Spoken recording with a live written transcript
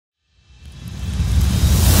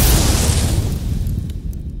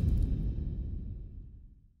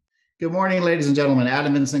Good morning, ladies and gentlemen.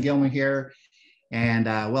 Adam Vincent Gilmer here, and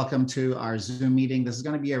welcome to our Zoom meeting. This is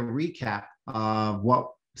going to be a recap of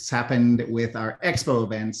what's happened with our expo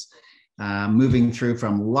events, moving through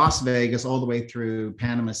from Las Vegas all the way through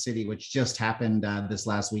Panama City, which just happened this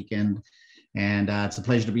last weekend. And it's a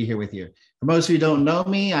pleasure to be here with you. For most of you who don't know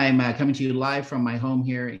me, I'm coming to you live from my home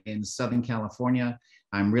here in Southern California.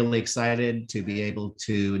 I'm really excited to be able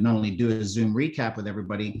to not only do a Zoom recap with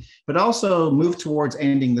everybody, but also move towards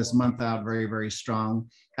ending this month out very, very strong.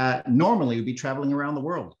 Normally, we'd be traveling around the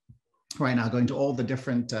world right now, going to all the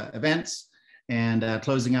different events and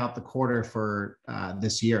closing out the quarter for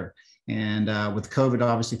this year. And with COVID,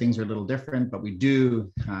 obviously, things are a little different, but we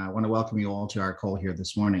do want to welcome you all to our call here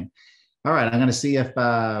this morning. All right, I'm going to see if,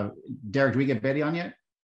 Derek, do we get Betty on yet?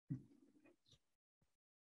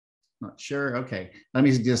 Not sure. Okay, let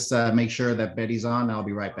me just make sure that Betty's on. I'll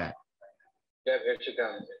be right back. Yeah, here she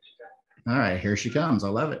comes. All right, here she comes. I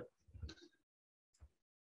love it.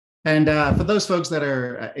 And for those folks that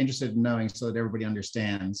are interested in knowing, so that everybody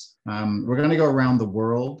understands, we're going to go around the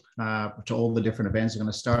world to all the different events. We're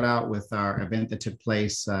going to start out with our event that took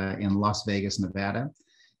place in Las Vegas, Nevada.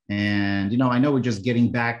 And, you know, I know we're just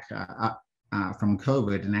getting back from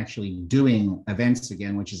COVID and actually doing events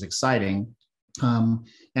again, which is exciting.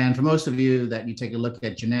 And for most of you that you take a look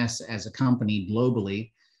at Jeunesse as a company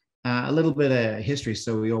globally, a little bit of history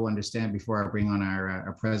so we all understand before I bring on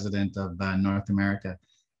our president of North America.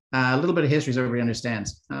 A little bit of history so everybody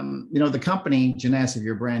understands. You know, the company, Jeunesse, if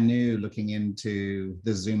you're brand new looking into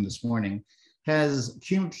this Zoom this morning, has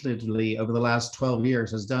cumulatively over the last 12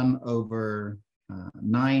 years has done over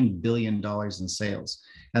 $9 billion in sales.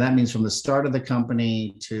 And that means from the start of the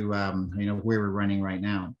company to, you know, where we're running right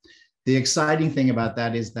now. The exciting thing about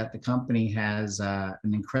that is that the company has an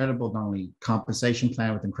incredible, not only compensation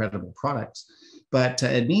plan with incredible products, but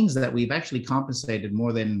it means that we've actually compensated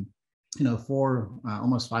more than, you know,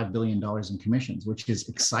 almost $5 billion in commissions, which is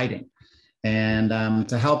exciting. And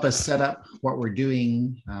to help us set up what we're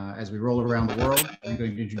doing as we roll around the world, I'm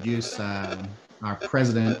going to introduce our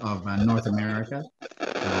president of North America,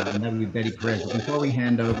 and that would be Betty Perez. But before we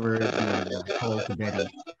hand over the call to Betty,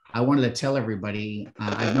 I wanted to tell everybody,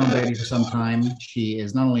 I've known Betty for some time. She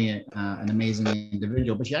is not only an amazing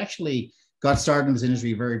individual, but she actually got started in this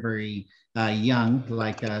industry very, very young,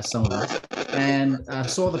 like some of us, and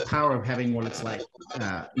saw the power of having what it's like,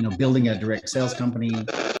 you know, building a direct sales company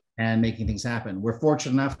and making things happen. We're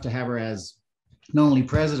fortunate enough to have her as not only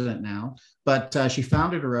president now, but she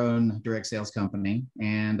founded her own direct sales company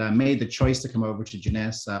and made the choice to come over to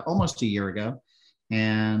Jeunesse almost a year ago.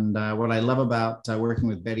 And what I love about working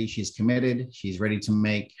with Betty, she's committed, she's ready to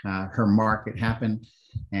make her market happen.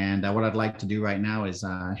 And what I'd like to do right now is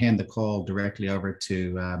hand the call directly over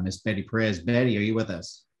to Miss Betty Perez. Betty, are you with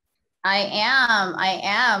us? I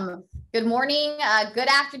am. Good morning, good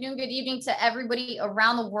afternoon, good evening to everybody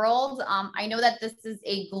around the world. I know that this is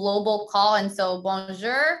a global call, and so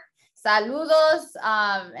bonjour, saludos,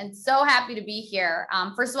 and so happy to be here.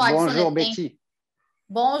 First of all, I just want to thank.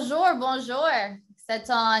 Bonjour. C'est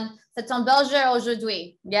un bel jour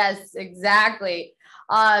aujourd'hui. Yes, exactly.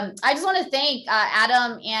 I just want to thank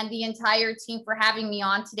Adam and the entire team for having me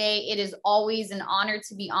on today. It is always an honor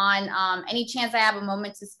to be on. Any chance I have a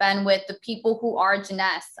moment to spend with the people who are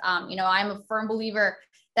Jeunesse. You know, I'm a firm believer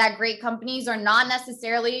that great companies are not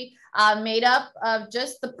necessarily made up of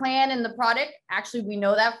just the plan and the product. Actually, we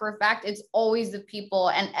know that for a fact. It's always the people,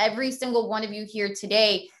 and every single one of you here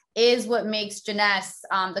today is what makes Jeunesse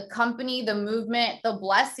the company, the movement, the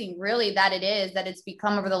blessing really that it is, that it's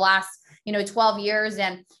become over the last, you know, 12 years.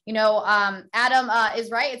 And, you know, Adam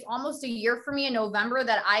is right. It's almost a year for me in November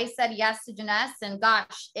that I said yes to Jeunesse, and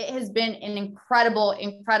gosh, it has been an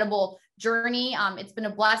incredible journey. It's been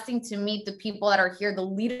a blessing to meet the people that are here, the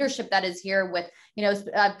leadership that is here with, you know,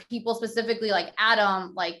 people specifically like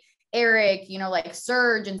Adam, like Eric, you know, like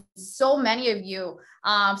Serge, and so many of you,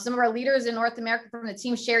 some of our leaders in North America from the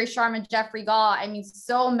team, Sherry Sharman, Jeffrey Gaw. I mean,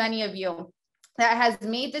 so many of you that has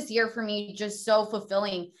made this year for me just so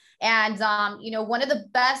fulfilling. And, you know, one of the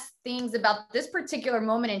best things about this particular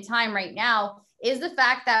moment in time right now is the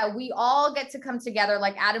fact that we all get to come together,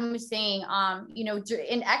 like Adam was saying, you know,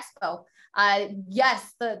 in Expo.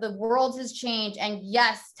 Yes, the world has changed, and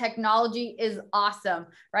yes, technology is awesome,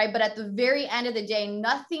 right? But at the very end of the day,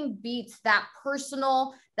 nothing beats that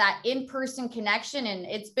personal that in-person connection. And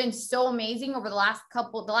it's been so amazing over the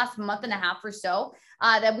last month and a half or so,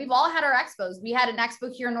 that we've all had our expos. We had an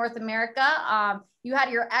expo here in North America. You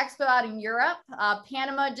had your expo out in Europe.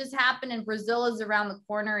 Panama just happened, and Brazil is around the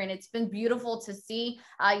corner. And it's been beautiful to see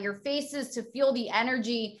your faces, to feel the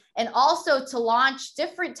energy, and also to launch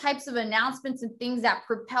different types of announcements and things that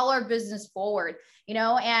propel our business forward. You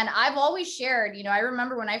know, and I've always shared, you know, I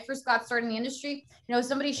remember when I first got started in the industry, you know,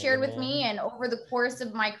 somebody shared with me, and over the course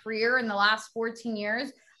of my career in the last 14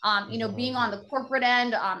 years, you know, being on the corporate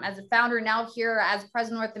end, as a founder, now here as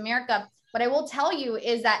President North America, what I will tell you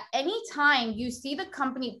is that anytime you see the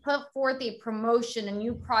company put forth a promotion, a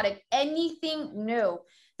new product, anything new,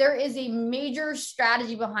 there is a major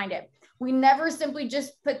strategy behind it. We never simply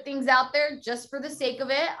just put things out there just for the sake of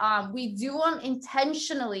it. We do them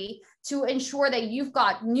intentionally to ensure that you've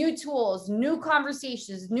got new tools, new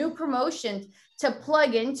conversations, new promotions to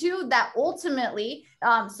plug into that ultimately,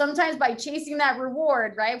 sometimes by chasing that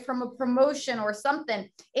reward, right, from a promotion or something,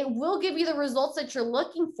 it will give you the results that you're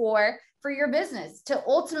looking for your business to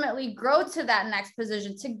ultimately grow to that next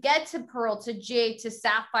position, to get to Pearl, to Jade, to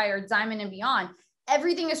Sapphire, Diamond, and beyond.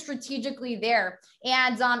 Everything is strategically there.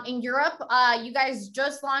 And in Europe, you guys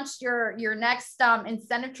just launched your next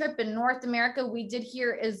incentive trip in North America. We did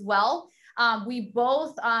here as well. We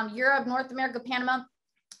both, Europe, North America, Panama,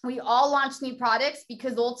 we all launched new products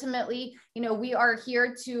because ultimately, you know, we are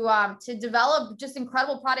here to develop just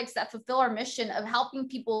incredible products that fulfill our mission of helping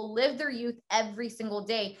people live their youth every single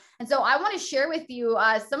day. And so I want to share with you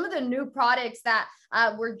some of the new products that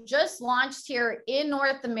were just launched here in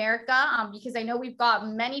North America, because I know we've got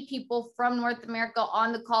many people from North America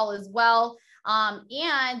on the call as well.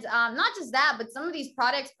 And not just that, but some of these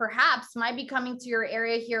products perhaps might be coming to your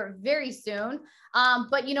area here very soon.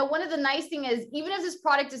 But you know, one of the nice thing is, even if this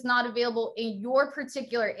product is not available in your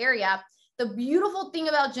particular area, the beautiful thing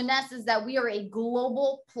about Jeunesse is that we are a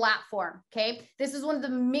global platform. Okay. This is one of the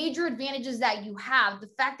major advantages that you have, the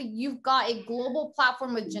fact that you've got a global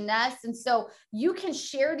platform with Jeunesse. And so you can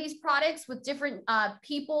share these products with different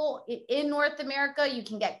people in North America. You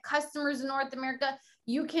can get customers in North America.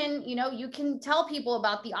 You can, you know, you can tell people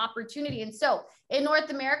about the opportunity. And so in North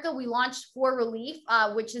America, we launched For Relief,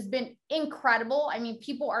 which has been incredible. I mean,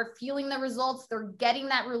 people are feeling the results. They're getting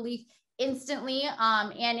that relief instantly.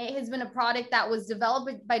 And it has been a product that was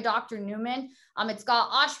developed by Dr. Newman. It's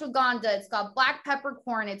got ashwagandha, it's got black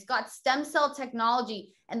peppercorn, it's got stem cell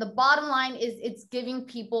technology. And the bottom line is it's giving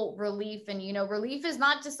people relief. And, you know, relief is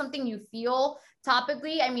not just something you feel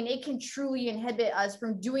topically. I mean, it can truly inhibit us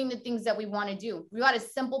from doing the things that we want to do. We got a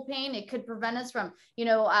simple pain. It could prevent us from, you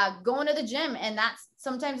know, going to the gym. And that's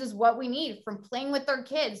sometimes is what we need from playing with our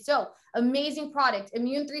kids. So amazing product,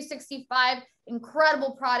 Immune 365,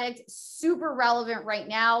 incredible product, super relevant right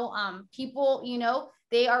now. People, you know,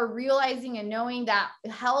 they are realizing and knowing that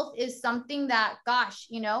health is something that, gosh,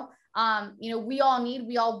 you know, we all need,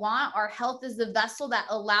 we all want. Our health is the vessel that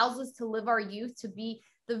allows us to live our youth, to be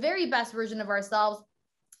the very best version of ourselves.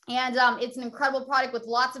 And it's an incredible product with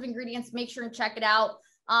lots of ingredients. Make sure and check it out.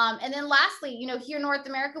 And then lastly, you know, here in North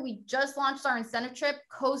America, we just launched our incentive trip,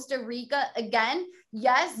 Costa Rica again.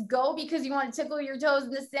 Yes, go because you want to tickle your toes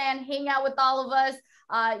in the sand, hang out with all of us,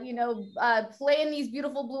 play in these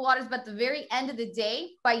beautiful blue waters. But at the very end of the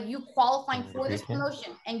day, by you qualifying for this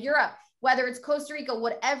promotion and Europe, whether it's Costa Rica,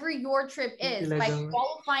 whatever your trip is, by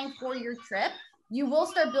qualifying for your trip, you will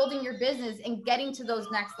start building your business and getting to those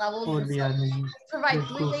next levels. So provide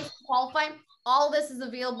 3 ways to qualify. All this is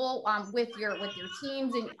available with your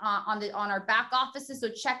teams and on our back offices. So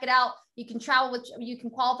check it out. You can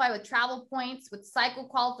qualify with travel points, with cycle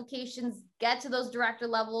qualifications, get to those director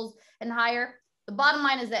levels and higher. The bottom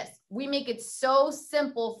line is this: we make it so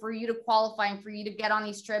simple for you to qualify and for you to get on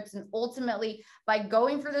these trips. And ultimately, by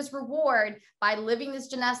going for this reward, by living this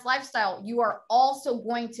Jeunesse lifestyle, you are also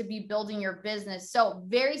going to be building your business. So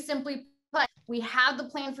very simply put, we have the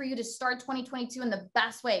plan for you to start 2022 in the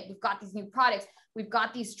best way. We've got these new products. We've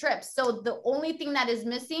got these trips. So the only thing that is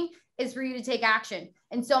missing is for you to take action.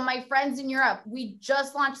 And so my friends in Europe, we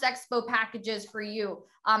just launched expo packages for you.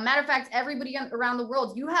 Matter of fact, everybody around the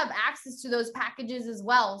world, you have access to those packages as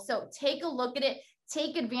well. So take a look at it,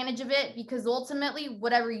 take advantage of it, because ultimately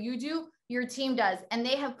whatever you do, your team does. And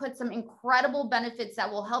they have put some incredible benefits that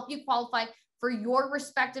will help you qualify for your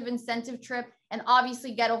respective incentive trip and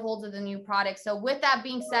obviously get a hold of the new product. So with that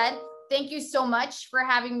being said, thank you so much for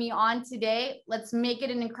having me on today. Let's make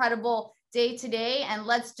it an incredible day today, and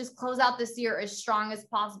let's just close out this year as strong as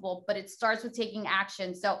possible, but it starts with taking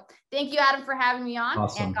action. So thank you, Adam, for having me on.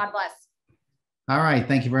 Awesome. And God bless. All right.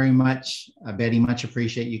 Thank you very much, Betty. Much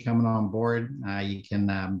appreciate you coming on board. You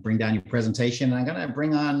can bring down your presentation. I'm going to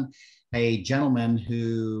bring on a gentleman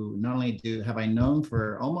who not only have I known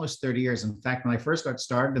for almost 30 years. In fact, when I first got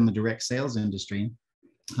started in the direct sales industry,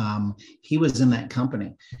 he was in that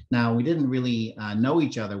company. Now, we didn't really know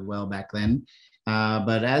each other well back then,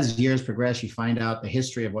 but as years progress, you find out the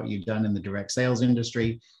history of what you've done in the direct sales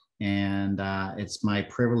industry. And it's my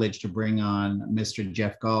privilege to bring on Mr.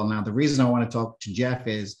 Jeff Gall. Now, the reason I want to talk to Jeff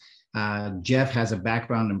is Jeff has a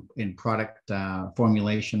background in product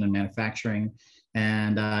formulation and manufacturing.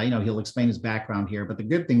 And, he'll explain his background here. But the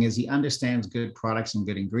good thing is he understands good products and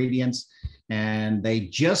good ingredients. And they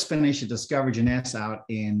just finished a Discover Jeunesse out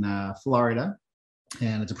in Florida.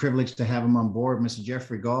 And it's a privilege to have him on board. Mr.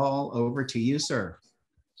 Jeffrey Gall, over to you, sir.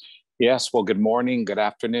 Yes, well, good morning, good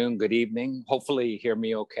afternoon, good evening. Hopefully you hear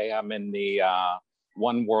me okay. I'm in the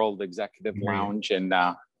One World Executive Lounge and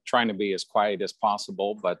trying to be as quiet as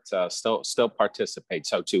possible, but still participate.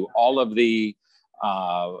 So to all of the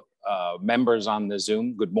members on the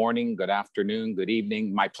Zoom, good morning, good afternoon, good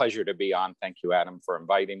evening. My pleasure to be on. Thank you, Adam, for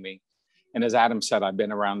inviting me. And as Adam said, I've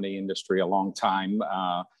been around the industry a long time.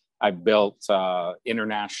 I've built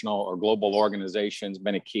international or global organizations,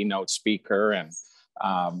 been a keynote speaker, and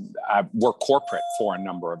I've worked corporate for a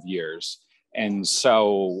number of years. And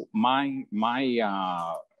so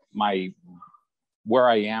where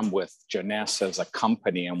I am with Jeunesse as a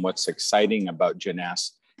company and what's exciting about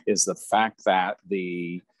Jeunesse is the fact that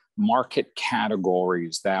the market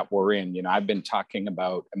categories that we're in, I've been talking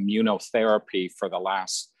about immunotherapy for the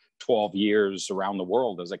last 12 years around the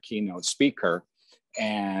world as a keynote speaker.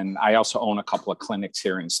 And I also own a couple of clinics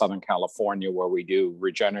here in Southern California where we do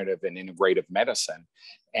regenerative and integrative medicine.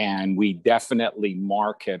 And we definitely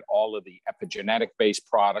market all of the epigenetic-based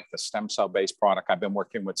product, the stem cell-based product. I've been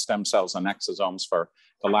working with stem cells and exosomes for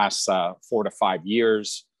the last 4 to 5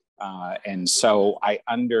 years. And so I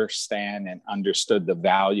understand and understood the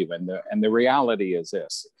value. And the reality is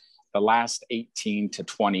this: the last 18 to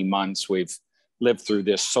 20 months, we've lived through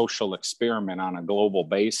this social experiment on a global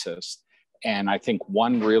basis. And I think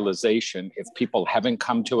one realization, if people haven't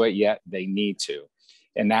come to it yet, they need to.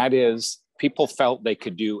 And that is, people felt they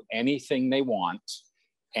could do anything they want.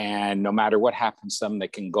 And no matter what happens to them, they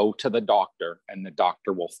can go to the doctor and the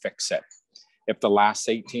doctor will fix it. If the last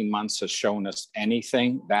 18 months has shown us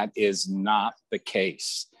anything, that is not the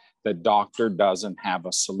case. The doctor doesn't have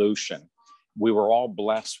a solution. We were all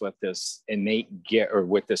blessed with this innate gift, or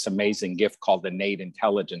with this amazing gift called innate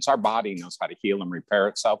intelligence. Our body knows how to heal and repair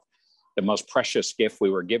itself. The most precious gift we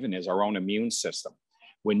were given is our own immune system.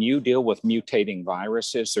 When you deal with mutating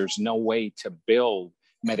viruses, there's no way to build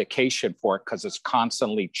medication for it because it's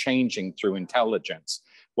constantly changing through intelligence.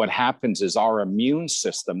 What happens is our immune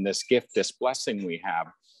system, this gift, this blessing we have,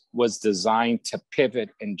 was designed to pivot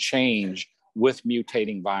and change with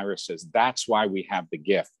mutating viruses. That's why we have the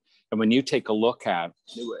gift. And when you take a look at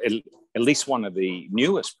least one of the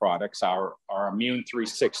newest products, our Immune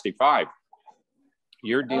 365,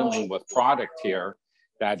 you're dealing with product here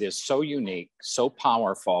that is so unique, so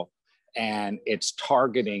powerful, and it's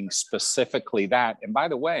targeting specifically that. And by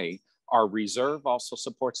the way, our Reserve also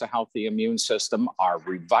supports a healthy immune system. Our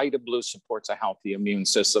Revita Blue supports a healthy immune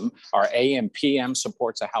system. Our AMPM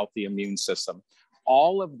supports a healthy immune system.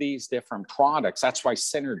 All of these different products, that's why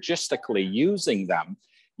synergistically using them,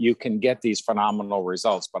 you can get these phenomenal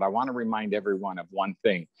results. But I want to remind everyone of one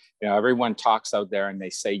thing. Everyone talks out there and they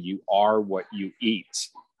say you are what you eat.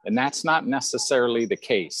 And that's not necessarily the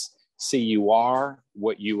case. See, you are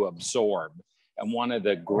what you absorb. And one of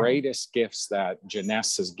the greatest gifts that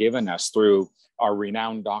Jeunesse has given us through our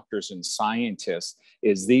renowned doctors and scientists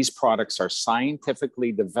is these products are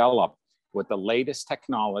scientifically developed with the latest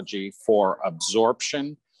technology for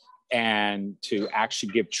absorption and to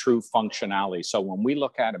actually give true functionality. So when we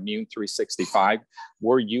look at Immune 365,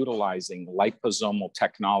 we're utilizing liposomal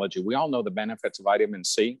technology. We all know the benefits of vitamin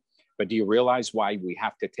C, but do you realize why we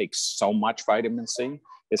have to take so much vitamin C?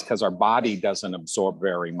 It's because our body doesn't absorb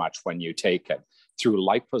very much when you take it. Through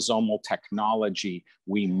liposomal technology,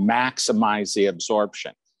 we maximize the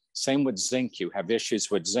absorption. Same with zinc. You have issues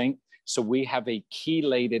with zinc. So we have a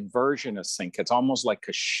chelated version of zinc. It's almost like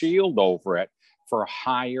a shield over it for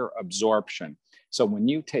higher absorption. So when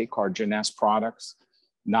you take our Jeunesse products,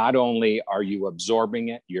 not only are you absorbing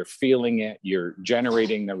it, you're feeling it, you're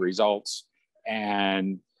generating the results,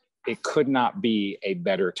 and it could not be a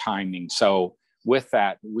better timing. So with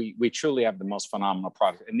that, we truly have the most phenomenal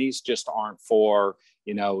product. And these just aren't for,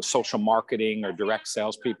 social marketing or direct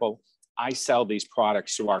salespeople. I sell these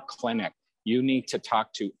products through our clinic. You need to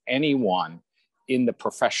talk to anyone in the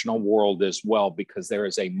professional world as well, because there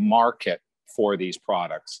is a market for these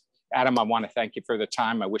products. Adam, I want to thank you for the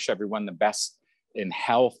time. I wish everyone the best in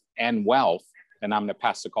health and wealth. And I'm going to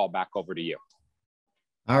pass the call back over to you.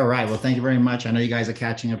 All right. Well, thank you very much. I know you guys are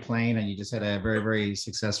catching a plane and you just had a very, very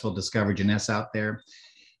successful Discover Jeunesse out there.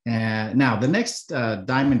 And now the next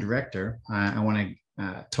Diamond Director I want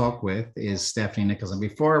to talk with is Stephanie Nichols. And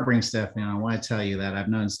before I bring Stephanie on, I want to tell you that I've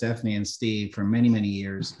known Stephanie and Steve for many, many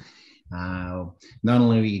years. Not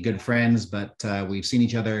only are we good friends, but we've seen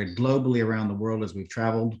each other globally around the world as we've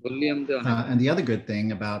traveled. And the other good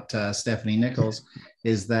thing about Stephanie Nichols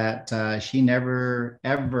is that she never,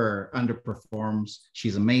 ever underperforms.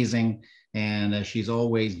 She's amazing. And she's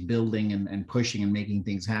always building and pushing and making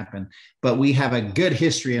things happen. But we have a good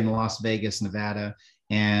history in Las Vegas, Nevada.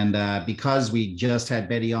 And because we just had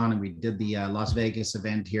Betty on and we did the Las Vegas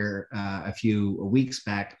event here a few weeks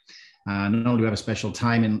back, not only do we have a special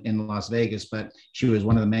time in Las Vegas, but she was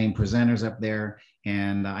one of the main presenters up there.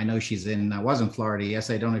 And I know she's was in Florida. Yes,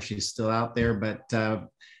 I don't know if she's still out there, but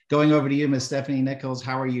going over to you, Miss Stephanie Nichols,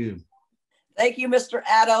 how are you? Thank you, Mr.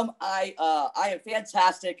 Adam. I am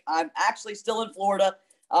fantastic. I'm actually still in Florida.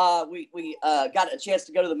 We got a chance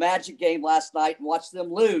to go to the Magic game last night and watch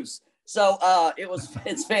them lose. So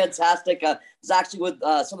it's fantastic. I was actually with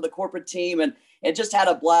some of the corporate team and just had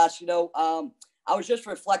a blast. You know, I was just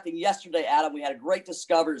reflecting yesterday, Adam. We had a great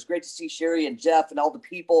Discover. It was great to see Sherry and Jeff and all the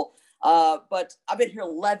people. But I've been here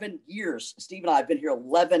 11 years. Steve and I have been here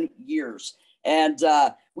 11 years. And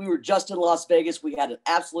we were just in Las Vegas. We had an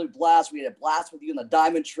absolute blast. We had a blast with you on the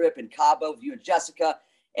Diamond trip in Cabo with you and Jessica.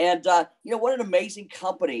 And, you know, what an amazing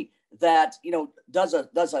company that, you know, does an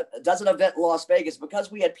event in Las Vegas because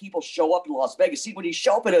we had people show up in Las Vegas. See, when you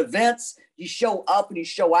show up at events, you show up and you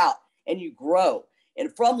show out and you grow.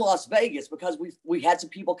 And from Las Vegas, because we had some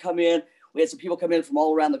people come in, we had some people come in from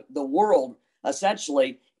all around the world,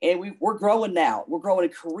 essentially. And we're growing now. We're growing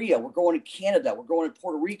in Korea. We're growing in Canada. We're growing in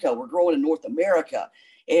Puerto Rico. We're growing in North America.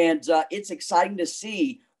 And it's exciting to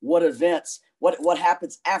see what events, what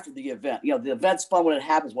happens after the event. You know, the event's fun when it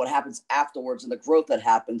happens, what happens afterwards and the growth that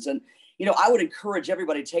happens. And, you know, I would encourage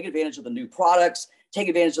everybody to take advantage of the new products, take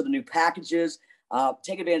advantage of the new packages,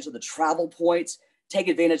 take advantage of the travel points, take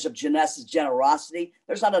advantage of Jeunesse's generosity.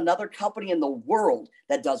 There's not another company in the world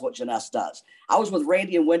that does what Jeunesse does. I was with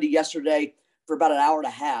Randy and Wendy yesterday for about an hour and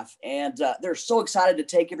a half. And they're so excited to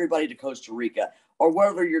take everybody to Costa Rica or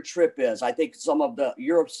wherever your trip is. I think some of the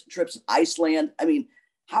Europe's trips, Iceland. I mean,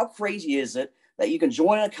 how crazy is it that you can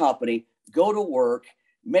join a company, go to work,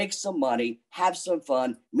 make some money, have some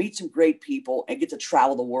fun, meet some great people, and get to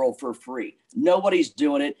travel the world for free? Nobody's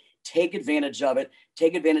doing it. Take advantage of it.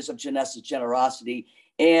 Take advantage of Jeunesse's generosity.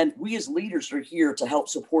 And we as leaders are here to help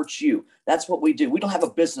support you. That's what we do. We don't have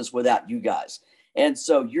a business without you guys. And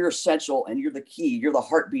so you're essential and you're the key. You're the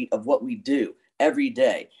heartbeat of what we do every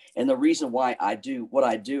day. And the reason why I do what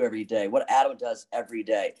I do every day, what Adam does every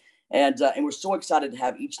day. And we're so excited to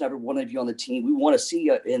have each and every one of you on the team. We want to see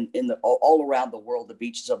you all around the world, the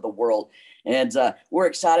beaches of the world. And we're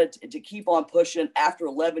excited to keep on pushing. After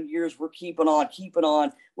 11 years, we're keeping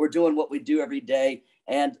on. We're doing what we do every day.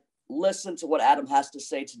 And listen to what Adam has to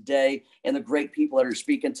say today and the great people that are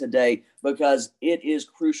speaking today, because it is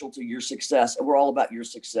crucial to your success. And we're all about your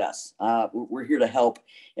success. We're here to help,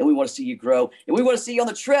 and we want to see you grow. And we want to see you on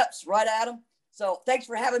the trips, right, Adam? So thanks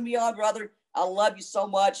for having me on, brother. I love you so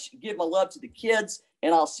much. Give my love to the kids,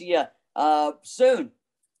 and I'll see you soon.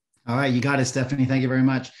 All right, you got it, Stephanie. Thank you very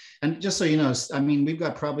much. And just so you know, I mean, we've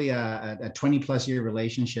got probably a 20 plus year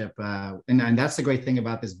relationship. And that's the great thing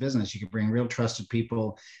about this business. You can bring real trusted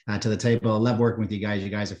people to the table. I love working with you guys. You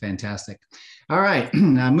guys are fantastic. All right,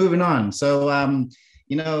 moving on. So,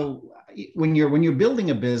 you know, when you're building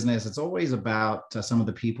a business, it's always about some of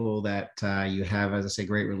the people that you have, as I say,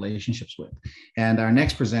 great relationships with. And our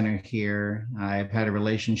next presenter here, I've had a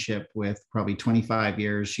relationship with probably 25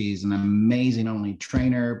 years. She's an amazing, not only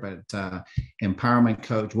trainer, but empowerment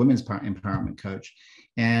coach, women's empowerment coach.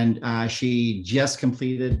 And she just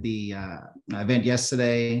completed the event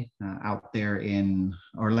yesterday out there in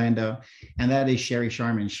Orlando. And that is Sherry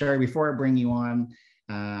Sharman. Sherry, before I bring you on,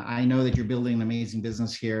 I know that you're building an amazing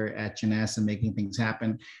business here at Jeunesse and making things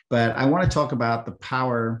happen, but I want to talk about the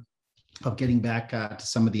power of getting back to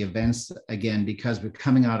some of the events again, because we're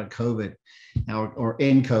coming out of COVID or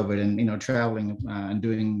in COVID and, you know, traveling and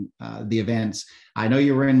doing the events. I know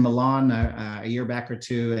you were in Milan a year back or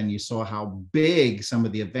two, and you saw how big some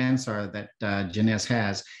of the events are that Jeunesse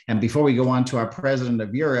has. And before we go on to our president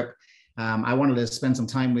of Europe, I wanted to spend some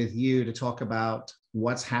time with you to talk about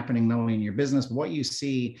what's happening not only in your business, but what you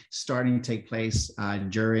see starting to take place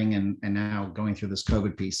during and now going through this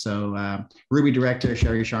COVID piece. So Ruby Director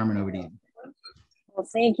Sherry Sharman, over to you. Well,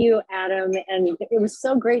 thank you, Adam. And it was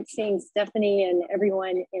so great seeing Stephanie and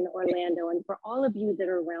everyone in Orlando. And for all of you that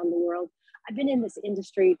are around the world, I've been in this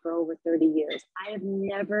industry for over 30 years. I have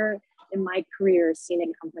never in my career seen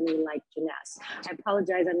a company like Jeunesse. I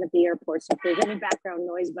apologize, I'm at the airport, so if there's any background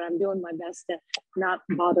noise, but I'm doing my best to not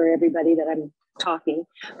bother everybody that I'm talking.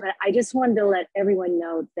 But I just wanted to let everyone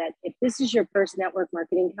know that if this is your first network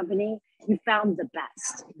marketing company, you found the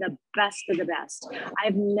best of the best.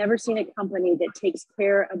 I've never seen a company that takes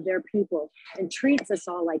care of their people and treats us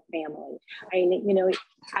all like family.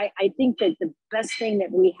 I think that the best thing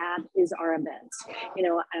that we have is our events.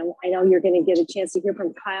 I know you're going to get a chance to hear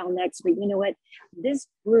from Kyle next, but you know what? This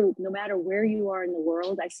group, no matter where you are in the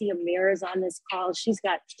world, I see Amira's on this call. She's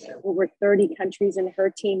got over 30 countries in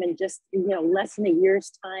her team in just, less than a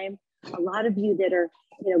year's time. A lot of you that are,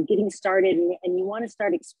 getting started and you want to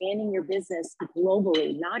start expanding your business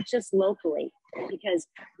globally, not just locally, because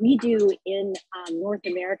we do in North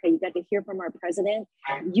America, you got to hear from our president,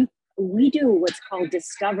 we do what's called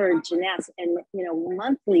Discover Jeunesse, and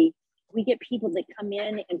monthly we get people that come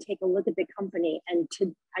in and take a look at the company. And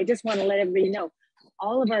I just want to let everybody know,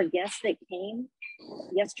 all of our guests that came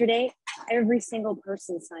yesterday, every single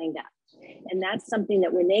person signed up. And that's something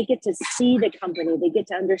that when they get to see the company, they get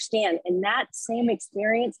to understand. And that same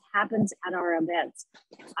experience happens at our events.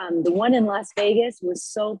 The one in Las Vegas was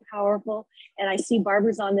so powerful. And I see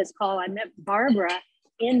Barbara's on this call. I met Barbara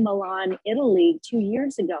in Milan, Italy 2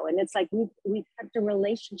 years ago. And it's like we've kept a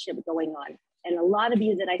relationship going on. And a lot of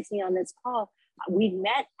you that I see on this call, we've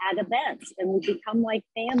met at events and we've become like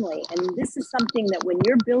family. And this is something that when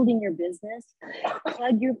you're building your business,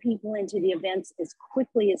 plug your people into the events as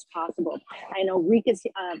quickly as possible. I know Rika's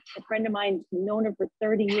a friend of mine, known her for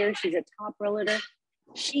 30 years. She's a top realtor.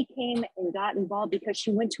 She came and got involved because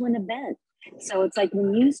she went to an event. So it's like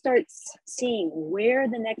when you start seeing where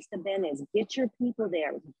the next event is, get your people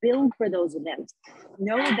there, build for those events.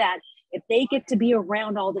 Know that if they get to be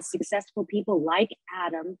around all the successful people like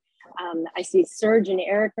Adam, I see Serge and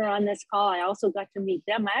Eric are on this call. I also got to meet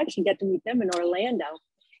them. I actually got to meet them in Orlando,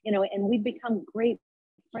 and we've become great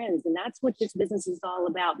friends. And that's what this business is all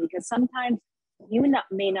about, because sometimes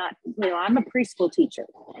may not, I'm a preschool teacher.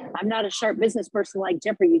 I'm not a sharp business person like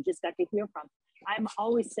Jeffrey you just got to hear from. I'm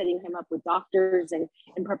always setting him up with doctors and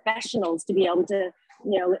professionals to be able to,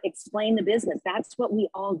 explain the business. That's what we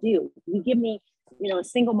all do. You give me, a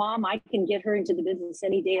single mom, I can get her into the business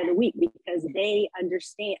any day of the week because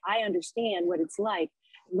I understand what it's like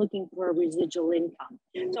looking for a residual income.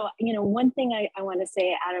 So, one thing I want to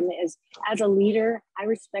say, Adam, is as a leader, I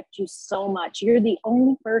respect you so much. You're the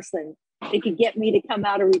only person that could get me to come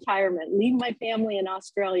out of retirement, leave my family in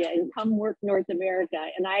Australia and come work North America.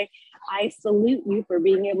 And I salute you for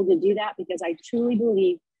being able to do that, because I truly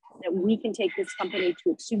believe that we can take this company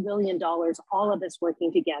to $2 billion, all of us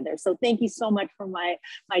working together. So thank you so much for my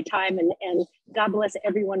time, and God bless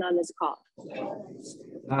everyone on this call.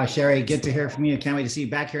 Sherry, good to hear from you. Can't wait to see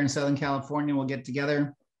you back here in Southern California. We'll get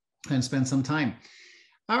together and spend some time.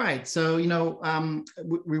 All right, so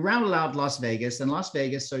we rounded out Las Vegas, and Las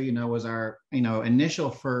Vegas, so was our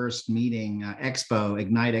initial first meeting,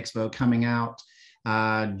 Ignite Expo, coming out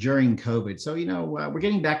during COVID. So we're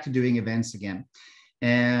getting back to doing events again,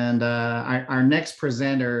 and our next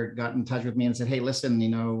presenter got in touch with me and said, "Hey, listen,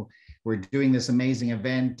 we're doing this amazing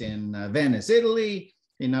event in Venice, Italy.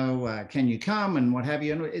 Can you come and what have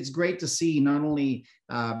you?" And it's great to see not only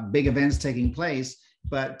big events taking place,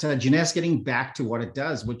 but Jeunesse getting back to what it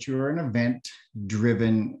does, which you're an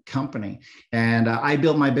event-driven company. And I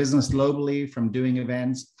built my business globally from doing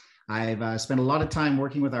events. I've spent a lot of time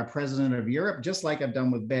working with our president of Europe, just like I've done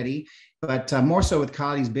with Betty, but more so with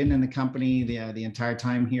Kyle. He's been in the company the entire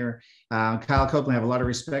time here. Kyle Copeland, I have a lot of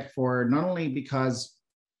respect for, not only because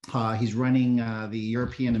he's running the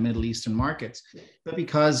European and Middle Eastern markets, but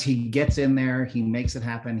because he gets in there, he makes it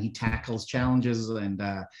happen, he tackles challenges and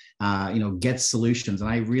gets solutions. And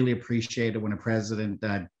I really appreciate it when a president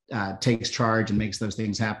takes charge and makes those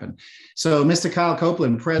things happen. So Mr. Kyle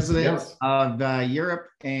Copeland, president of Europe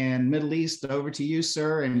and Middle East, over to you,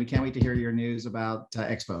 sir. And we can't wait to hear your news about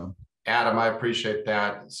Expo. Adam, I appreciate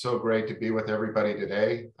that. So great to be with everybody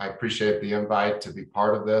today. I appreciate the invite to be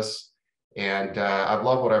part of this. And I've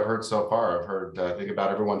loved what I've heard so far. I've heard, think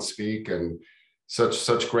about everyone speak, and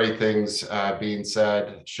such great things being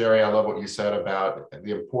said. Sherry, I love what you said about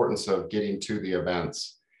the importance of getting to the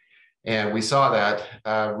events. And we saw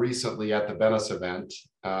that recently at the Venice event.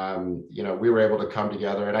 We were able to come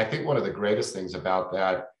together. And I think one of the greatest things about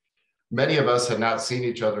that, many of us had not seen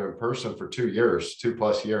each other in person for 2 years,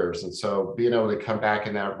 2+ years. And so being able to come back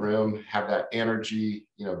in that room, have that energy,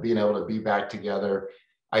 being able to be back together,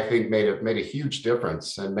 I think made a huge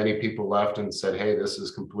difference. And many people left and said, hey, this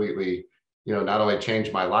is completely, not only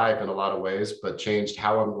changed my life in a lot of ways, but changed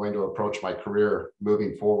how I'm going to approach my career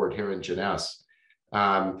moving forward here in Jeunesse.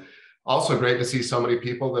 Also great to see so many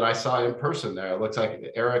people that I saw in person there. It looks like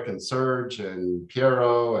Eric and Serge and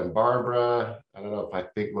Piero and Barbara. I don't know if I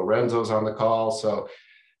think Lorenzo's on the call. So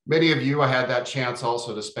many of you I had that chance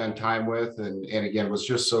also to spend time with. And again, it was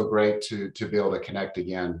just so great to be able to connect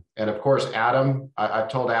again. And of course, Adam, I've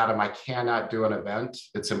told Adam I cannot do an event.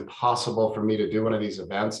 It's impossible for me to do one of these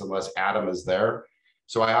events unless Adam is there.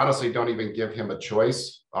 So I honestly don't even give him a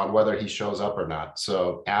choice on whether he shows up or not.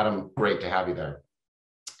 So Adam, great to have you there.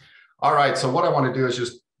 All right, so what I want to do is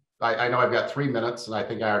just, I know I've got 3 minutes and I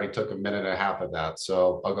think I already took 1.5 minutes of that,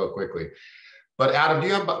 so I'll go quickly. But Adam, do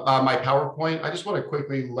you have my PowerPoint? I just want to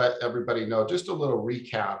quickly let everybody know just a little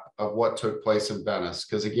recap of what took place in Venice,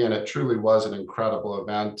 because again, it truly was an incredible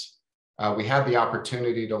event. We had the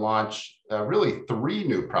opportunity to launch really 3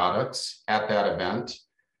 new products at that event.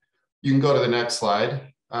 You can go to the next slide.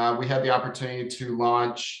 We had the opportunity to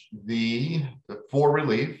launch the For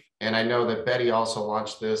Relief. And I know that Betty also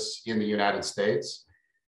launched this in the United States.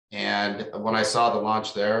 And when I saw the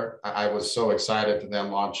launch there, I was so excited to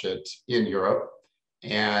then launch it in Europe.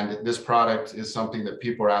 And this product is something that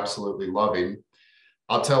people are absolutely loving.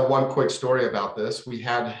 I'll tell one quick story about this. We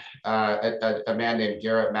had a man named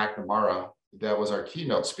Garrett McNamara that was our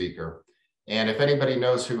keynote speaker. And if anybody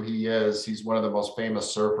knows who he is, he's one of the most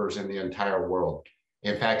famous surfers in the entire world.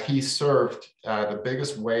 In fact, he surfed the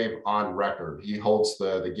biggest wave on record. He holds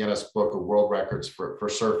the Guinness Book of World Records for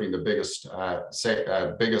surfing the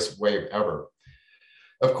biggest wave ever.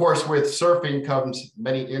 Of course, with surfing comes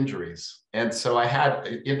many injuries. And so I had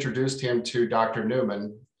introduced him to Dr.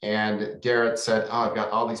 Newman, and Garrett said, oh, I've got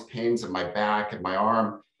all these pains in my back and my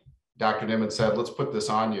arm. Dr. Newman said, let's put this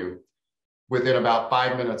on you. Within about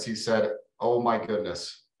 5 minutes, he said, oh my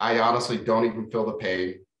goodness, I honestly don't even feel the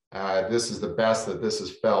pain. This is the best that this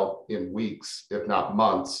has felt in weeks, if not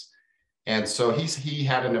months. And so he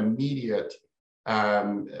had an immediate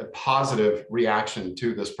positive reaction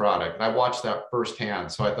to this product. And I watched that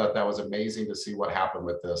firsthand. So I thought that was amazing to see what happened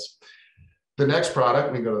with this. The next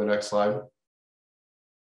product, we can go to the next slide.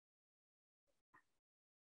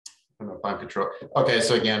 I don't know if I'm control. Okay,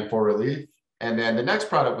 so again, For Relief. And then the next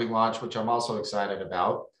product we launched, which I'm also excited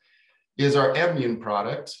about, is our Immune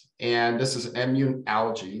product. And this is Immune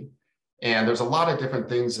Algae. And there's a lot of different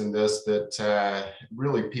things in this that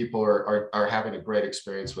really people are having a great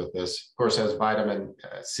experience with this. Of course, it has vitamin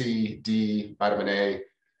C, D, vitamin A.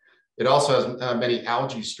 It also has many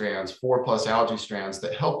algae strands, 4+ algae strands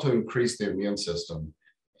that help to increase the immune system.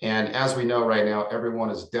 And as we know right now, everyone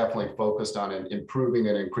is definitely focused on improving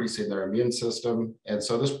and increasing their immune system. And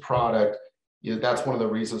so this product, that's one of the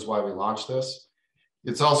reasons why we launched this.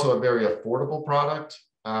 It's also a very affordable product.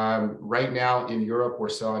 Right now in Europe, we're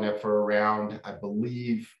selling it for around, I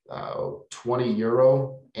believe, 20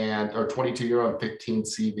 euro or 22 euro and 15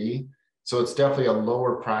 CV. So it's definitely a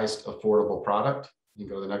lower priced, affordable product. You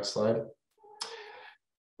can go to the next slide.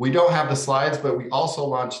 We don't have the slides, but we also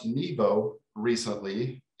launched Nevo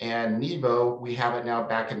recently. And Nevo, we have it now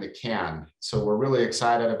back in the can. So we're really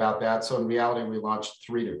excited about that. So in reality, we launched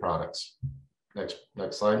 3 new products.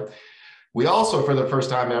 Next slide. We also, for the first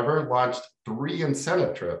time ever, launched 3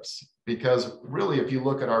 incentive trips, because really, if you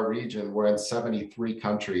look at our region, we're in 73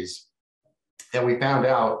 countries. And we found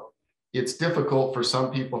out it's difficult for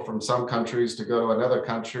some people from some countries to go to another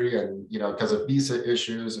country, and because of visa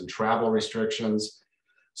issues and travel restrictions.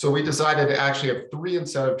 So we decided to actually have 3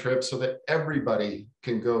 incentive trips so that everybody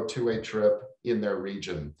can go to a trip in their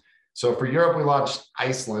region. So for Europe, we launched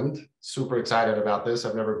Iceland. Super excited about this.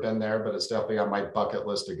 I've never been there, but it's definitely on my bucket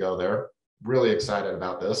list to go there. Really excited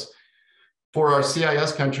about this. For our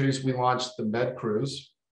CIS countries, we launched the Med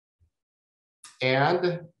Cruise.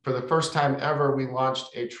 And for the first time ever, we launched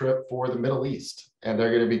a trip for the Middle East, and they're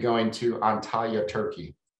going to be going to Antalya,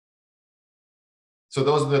 Turkey. So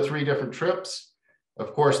those are the 3 different trips.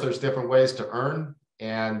 Of course, there's different ways to earn.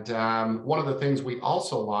 And one of the things we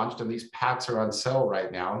also launched, and these packs are on sale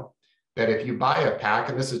right now, that if you buy a pack,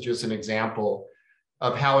 and this is just an example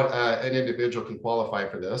of how an individual can qualify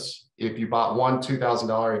for this. If you bought one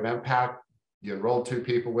 $2,000 event pack, you enrolled 2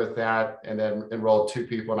 people with that, and then enrolled 2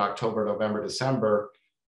 people in October, November, December,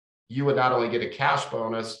 you would not only get a cash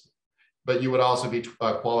bonus, but you would also be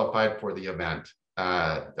qualified for the event,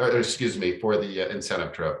 for the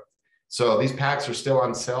incentive trip. So these packs are still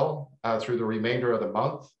on sale through the remainder of the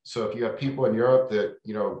month. So if you have people in Europe that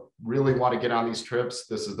really want to get on these trips,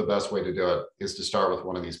 this is the best way to do it, is to start with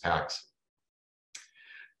one of these packs.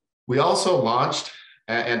 We also launched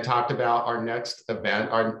and talked about our next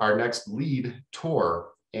event, our next lead tour.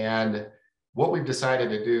 And what we've decided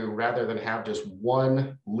to do, rather than have just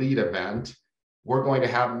one lead event, we're going to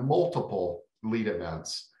have multiple lead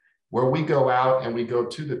events where we go out and we go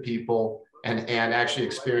to the people and actually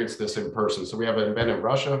experience this in person. So we have an event in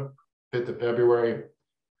Russia, 5th of February.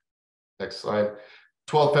 Next slide.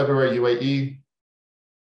 12th February, UAE.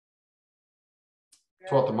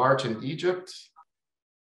 12th of March in Egypt.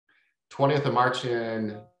 20th of March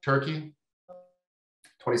in Turkey.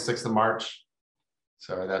 26th of March.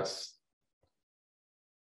 Sorry, that's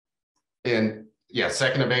in, yeah,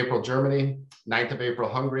 2nd of April, Germany. 9th of April,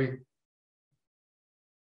 Hungary.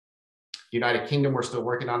 United Kingdom, we're still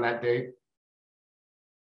working on that date.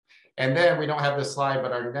 And then we don't have this slide,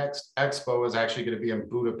 but our next expo is actually going to be in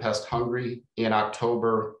Budapest, Hungary in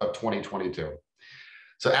October of 2022.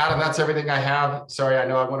 So Adam, that's everything I have. Sorry, I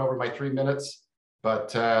know I went over my 3 minutes,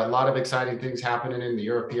 but a lot of exciting things happening in the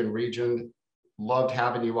European region. Loved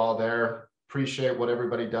having you all there. Appreciate what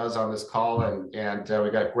everybody does on this call, and we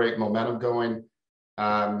got great momentum going.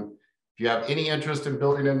 If you have any interest in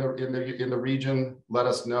building in the region, let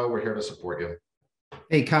us know. We're here to support you.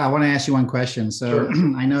 Hey, Kyle, I want to ask you one question. So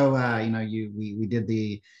Sure. I know, we did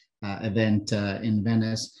the event in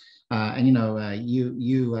Venice, and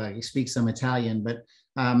you speak some Italian, but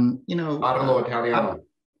Parlo Italiano.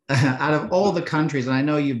 Out of all the countries, and I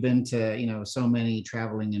know you've been to so many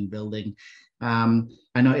traveling and building.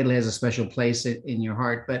 I know Italy has a special place in your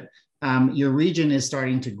heart, but your region is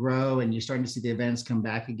starting to grow and you're starting to see the events come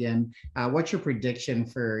back again. What's your prediction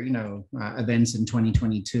for, events in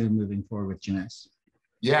 2022 moving forward with Jeunesse?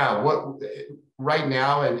 Yeah, right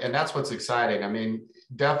now, and that's what's exciting. I mean,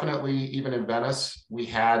 definitely even in Venice, we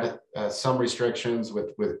had some restrictions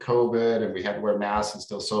with COVID, and we had to wear masks and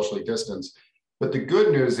still socially distance. But the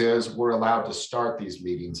good news is we're allowed to start these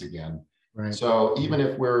meetings again. Right. So even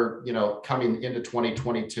if we're, coming into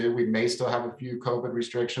 2022, we may still have a few COVID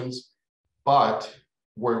restrictions, but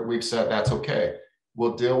we've said that's okay.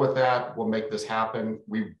 We'll deal with that. We'll make this happen.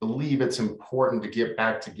 We believe it's important to get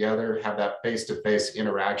back together, have that face-to-face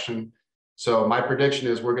interaction. So my prediction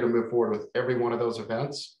is we're going to move forward with every one of those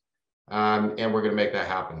events, and we're going to make that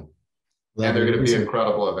happen. And they're going to be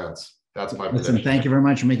incredible events. That's my prediction. Listen, thank you very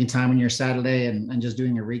much for making time on your Saturday and just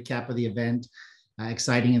doing a recap of the event.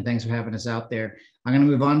 Exciting, and thanks for having us out there. I'm going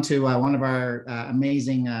to move on to one of our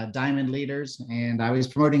amazing diamond leaders, and I was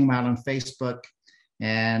promoting him out on Facebook.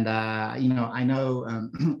 And I know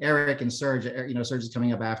Eric and Serge. Serge is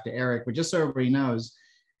coming up after Eric, but just so everybody knows,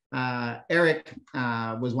 Eric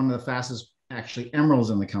was one of the fastest actually emeralds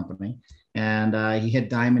in the company, and he hit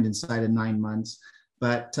diamond inside of 9 months.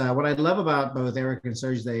 But what I love about both Eric and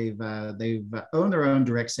Serge, they've owned their own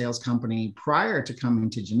direct sales company prior to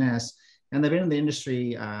coming to Jeunesse, and they've been in the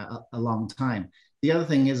industry a long time. The other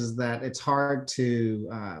thing is that it's hard to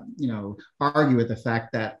argue with the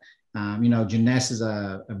fact that Jeunesse is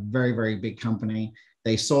a very, very big company.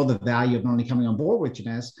 They saw the value of not only coming on board with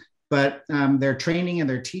Jeunesse, but their training and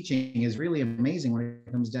their teaching is really amazing when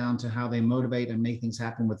it comes down to how they motivate and make things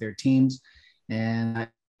happen with their teams. And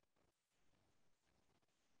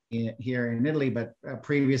here in Italy, but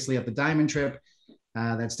previously at the Diamond Trip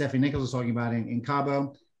that Stephanie Nichols was talking about in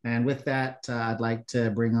Cabo. And with that, I'd like to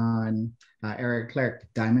bring on Eric Clark,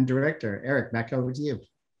 Diamond Director. Eric, back over to you.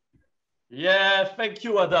 Yeah, thank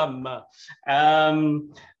you, Adam.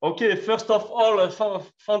 Okay, first of all, a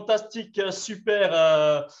fantastic,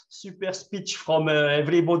 super speech from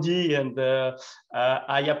everybody, and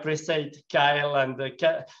I appreciate Kyle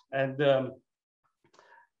and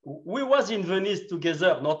we was in Venice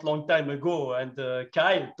together not long time ago, and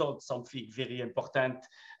Kyle told something very important.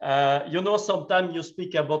 Sometimes you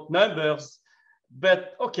speak about numbers,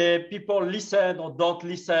 but okay, people listen or don't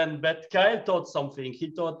listen, but Kyle thought something. He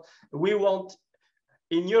thought we want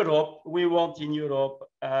in Europe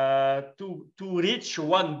to reach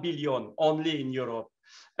 1 billion only in Europe.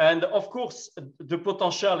 And of course, the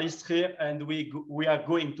potential is here, and we are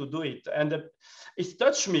going to do it. And it's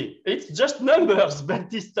touched me. It's just numbers,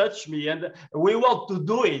 but it's touched me, and we want to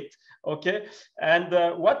do it. Okay. And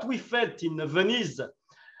what we felt in Venice,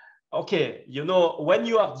 okay, when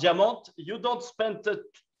you are diamond, you don't spend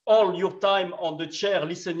all your time on the chair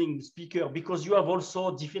listening to speaker, because you have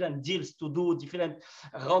also different deals to do, different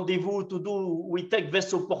rendezvous to do. We take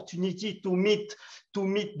this opportunity to meet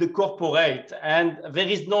the corporate, and there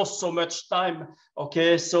is not so much time.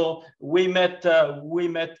 Okay, so we met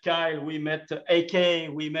Kyle, we met AK,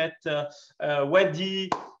 we met Wendy,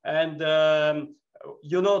 and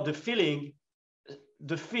the feeling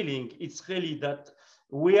it's really that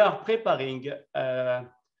we are preparing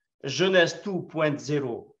Jeunesse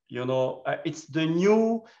 2.0. You know, it's the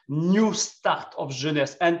new start of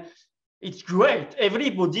Jeunesse. And it's great.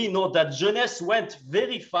 Everybody knows that Jeunesse went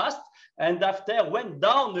very fast and after went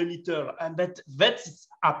down a little. And that's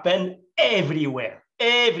happened everywhere.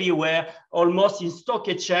 Everywhere, almost in stock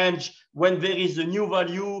exchange, when there is a new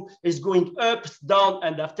value, is going up, down,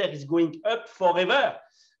 and after is going up forever.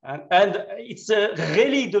 And it's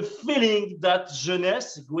really the feeling that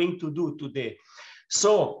Jeunesse is going to do today.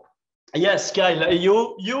 So, yes, Kyle,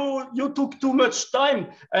 you took too much time,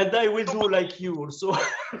 and I will do like you also.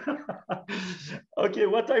 Okay,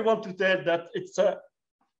 what I want to tell that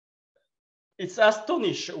it's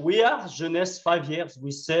astonishing. We are Jeunesse 5 years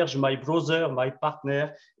with Serge, my brother, my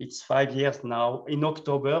partner. It's 5 years now. In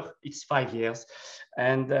October, it's 5 years.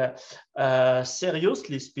 And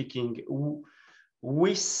seriously speaking,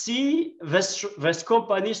 we see this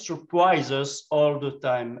company surprise us all the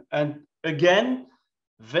time. And again,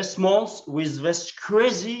 this month with this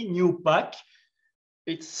crazy new pack,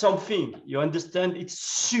 it's something, you understand? It's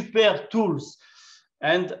super tools.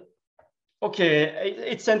 And okay,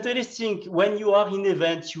 it's interesting when you are in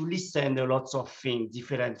events, you listen a lot of things,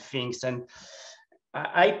 different things. And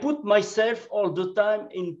I put myself all the time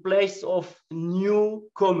in place of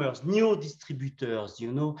newcomers, new distributors,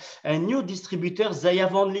 you know, and new distributors, they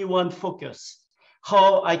have only one focus: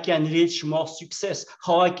 how I can reach more success,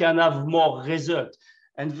 how I can have more result.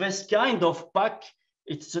 And this kind of pack,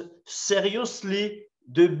 it's seriously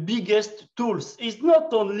the biggest tools. It's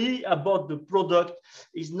not only about the product,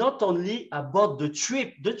 it's not only about the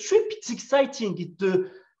trip. The trip, it's exciting. It's the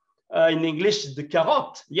in English, it's the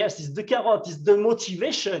carrot. Yes, it's the carrot. It's the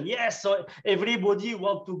motivation. Yes, so everybody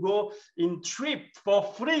wants to go in trip for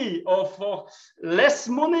free or for less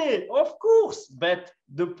money, of course. But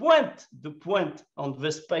the point on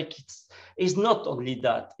this package is not only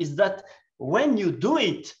that. Is that when you do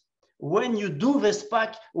it, when you do this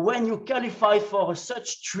pack, when you qualify for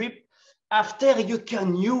such trip, after you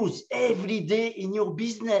can use every day in your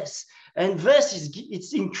business. And this is,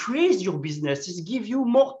 it's increase your business, it's give you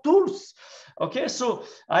more tools. Okay, so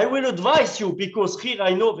I will advise you, because here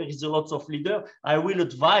I know there is a lot of leader, I will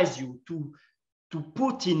advise you to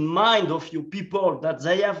put in mind of your people that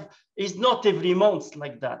they have, it's not every month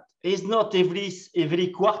like that. It's not every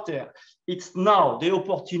quarter. It's now, the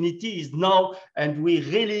opportunity is now, and we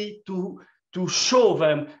really to show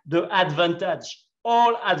them the advantage.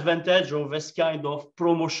 All advantage of this kind of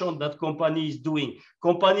promotion that company is doing.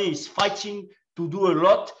 Company is fighting to do a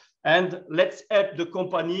lot, and let's help the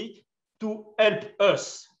company to help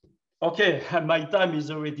us. Okay, my time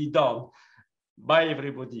is already done. Bye,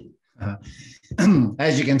 everybody.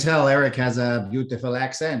 As you can tell, Eric has a beautiful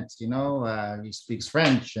accent. You know, he speaks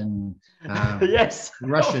French and yes,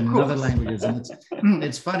 Russian and other languages. And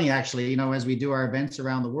it's funny, actually. You know, as we do our events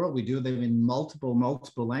around the world, we do them in multiple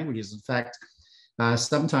languages. In fact,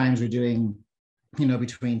 sometimes we're doing, you know,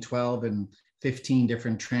 between 12 and 15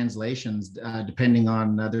 different translations, depending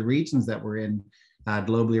on the regions that we're in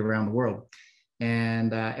globally around the world.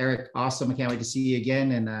 And Eric, awesome. I can't wait to see you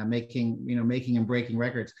again and making and breaking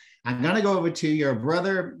records. I'm going to go over to your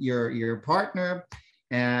brother, your partner.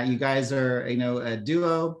 You guys are, you know, a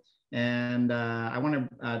duo. And I want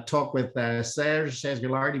to talk with Serge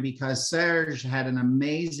Gilardi, because Serge had an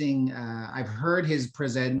amazing, I've heard his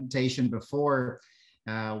presentation before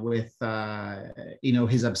with, you know,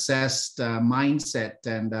 his obsessed mindset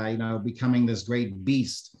and, you know, becoming this great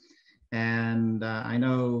beast. And I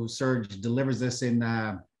know Serge delivers this in,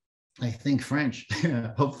 I think, French.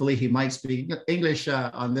 Hopefully he might speak English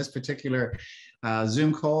on this particular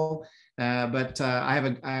Zoom call. But I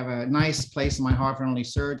have a nice place in my heart for not only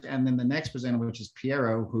Serge, and then the next presenter, which is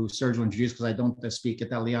Piero, who Serge will introduce, because I don't speak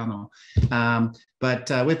Italiano. But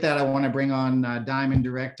with that, I want to bring on Diamond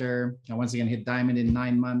Director. Once again, hit Diamond in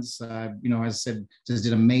 9 months. You know, as I said, just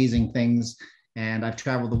did amazing things. And I've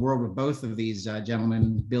traveled the world with both of these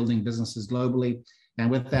gentlemen, building businesses globally. And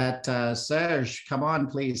with that, Serge, come on,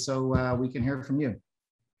 please, so we can hear from you.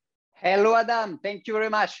 Hello, Adam. Thank you very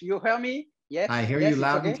much. You hear me? Yes. I hear you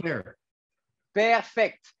loud and clear.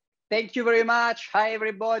 Perfect. Thank you very much. Hi,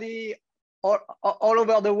 everybody all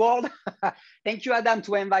over the world. Thank you, Adam,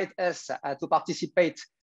 to invite us to participate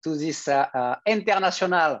to this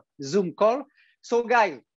international Zoom call. So,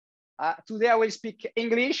 guys, today I will speak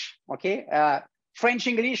English, okay? French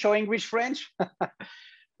English or English French.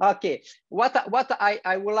 Okay, what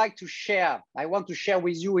I would like to share, I want to share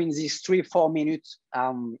with you in these 3-4 minutes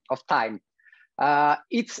of time.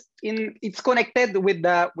 It's connected with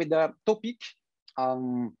the topic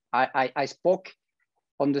I spoke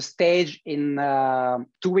on the stage in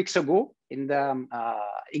 2 weeks ago in the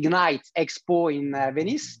IGNITE Expo in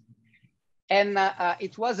Venice. And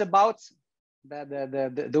it was about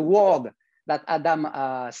the word that Adam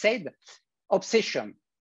said, obsession.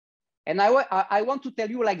 And I want to tell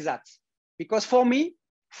you like that, because for me,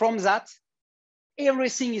 from that,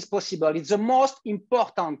 everything is possible. It's the most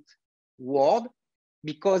important word,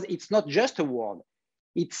 because it's not just a word.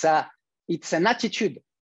 It's an attitude.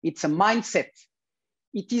 It's a mindset.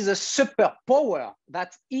 It is a superpower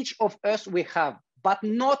that each of us we have, but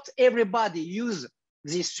not everybody use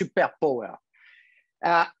this superpower.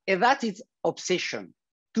 And that is obsession.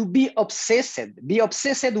 To be obsessed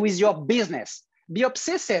with your business. Be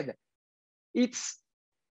obsessed.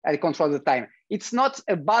 I control the time. It's not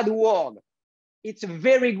a bad word. It's a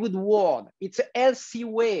very good word. It's a healthy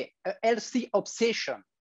way, a healthy obsession.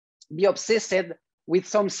 Be obsessed with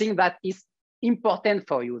something that is important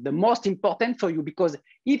for you, the most important for you, because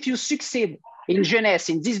if you succeed in Jeunesse,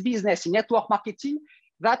 in this business, in network marketing,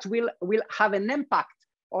 that will have an impact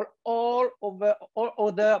on all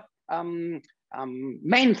other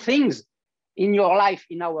main things in your life,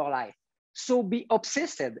 in our life. So be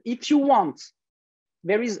obsessed. If you want,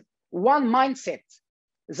 there is one mindset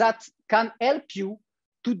that can help you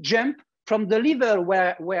to jump from the level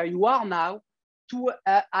where you are now to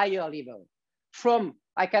a higher level. From,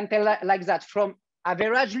 I can tell like that, from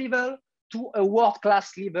average level to a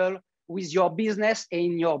world-class level with your business and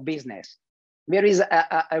in your business. There is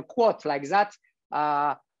a quote like that,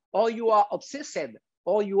 or you are obsessed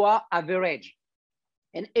or you are average.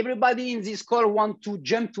 And everybody in this call want to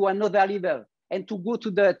jump to another level and to go to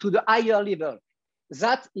the higher level.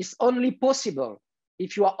 That is only possible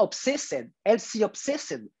if you are obsessed, healthy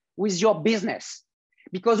obsessed with your business.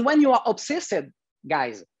 Because when you are obsessed,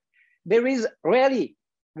 guys, there is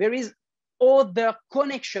other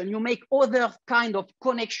connection. You make other kind of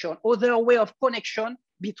connection, other way of connection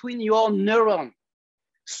between your neuron.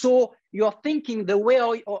 So you're thinking the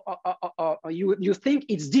way you think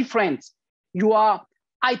it's different. You are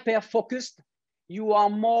hyper-focused. You are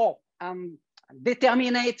more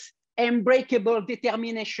determinate, unbreakable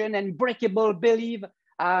determination, unbreakable belief,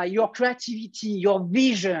 your creativity, your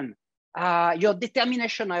vision, your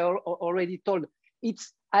determination, I already told.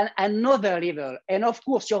 It's another level. And of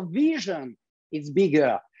course, your vision is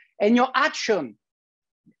bigger. And your action,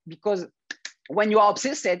 because when you are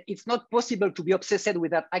obsessed, it's not possible to be obsessed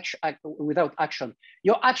without action.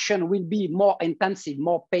 Your action will be more intensive,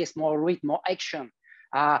 more pace, more rate, more action,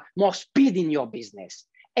 more speed in your business.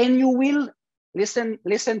 And you will, listen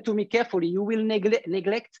to me carefully, you will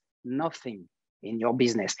neglect nothing in your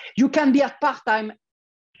business. You can be at part-time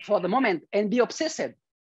for the moment and be obsessed.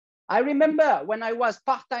 I remember when I was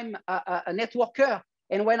part-time a networker,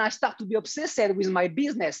 and when I start to be obsessed with my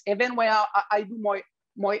business, even when I do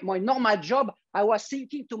my normal job, I was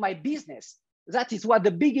thinking to my business. That is what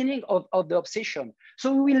the beginning of the obsession.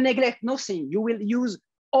 So you will neglect nothing. You will use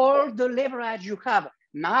all the leverage you have.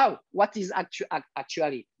 Now, what is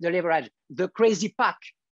actually the leverage? The crazy pack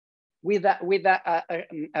with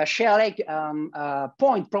a share leg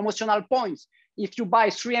point, promotional points. If you buy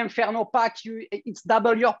 3 Inferno pack, it's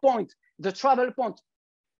double your point. The travel point,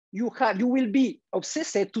 you will be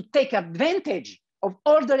obsessed to take advantage of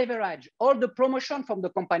all the leverage, all the promotion from the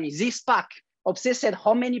company. This pack, obsessed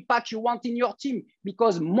how many packs you want in your team,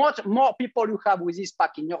 because more people you have with this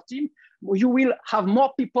pack in your team, you will have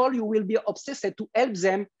more people, you will be obsessed to help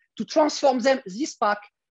them, to transform them, this pack,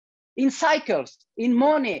 in cycles, in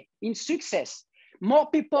money, in success. More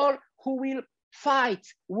people who will fight,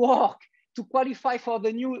 work to qualify for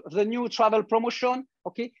the new travel promotion.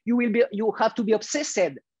 Okay, you have to be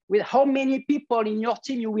obsessed with how many people in your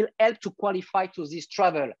team you will help to qualify to this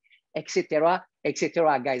travel, etc.,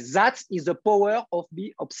 etc. Guys, that is the power of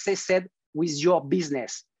being obsessed with your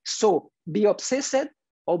business. So be obsessed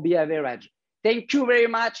or be average. Thank you very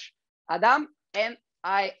much, Adam. And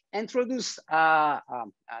I introduce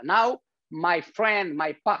now my friend,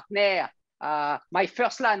 my partner, my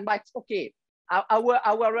first line. But okay,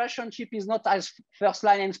 our relationship is not as first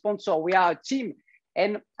line and sponsor. We are a team,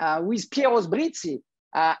 and with Piero Sbrizzi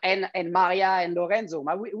and Maria and Lorenzo,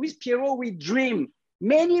 with Piero, we dream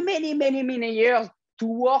many years to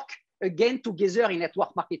work again together in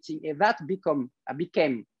network marketing, and that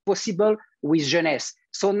became possible with Jeunesse.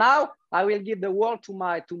 So now I will give the word to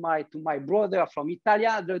my brother from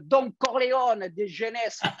Italia, the Don Corleone de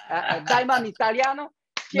Jeunesse, Diamond Italiano.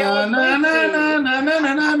 No.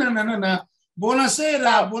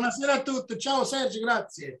 Buonasera, buonasera a tutti. Ciao Sergio,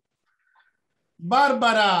 grazie.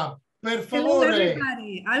 Barbara, per favore. Hello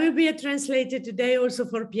everybody. I will be a translator today also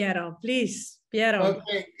for Piero. Please, Piero.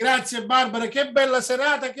 Okay. Grazie Barbara, che bella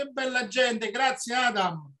serata, che bella gente. Grazie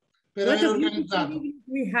Adam per aver organizzato.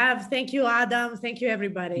 We have. Thank you Adam. Thank you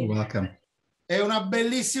everybody. You're welcome. È una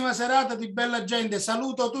bellissima serata di bella gente.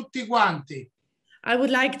 Saluto tutti quanti. I would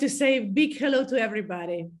like to say a big hello to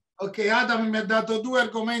everybody. Ok, Adam mi ha dato 2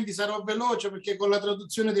 argomenti, sarò veloce perché con la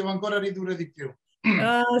traduzione devo ancora ridurre di più.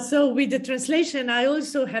 So with the translation, I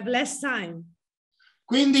also have less time.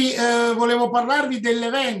 Quindi volevo parlarvi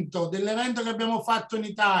dell'evento che abbiamo fatto in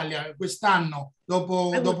Italia quest'anno,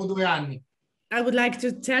 dopo 2 anni. I would like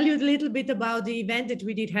to tell you a little bit about the event that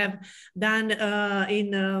we did have done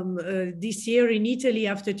this year in Italy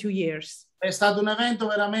after 2 years. È stato un evento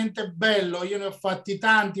veramente bello, io ne ho fatti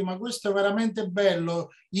tanti, ma questo è veramente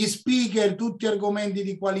bello. Gli speaker, tutti argomenti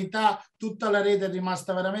di qualità, tutta la rete è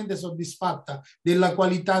rimasta veramente soddisfatta della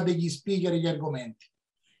qualità degli speaker e gli argomenti.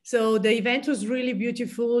 So the event was really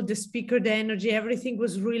beautiful, the speaker, the energy, everything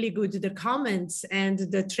was really good. The comments and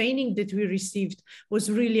the training that we received was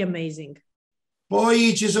really amazing.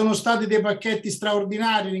 Poi ci sono stati dei pacchetti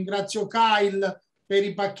straordinari, ringrazio Kyle per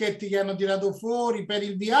i pacchetti che hanno tirato fuori, per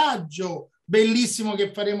il viaggio bellissimo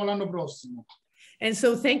che faremo l'anno prossimo. And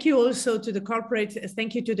so thank you also to the corporate,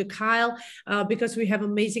 thank you to the Kyle, because we have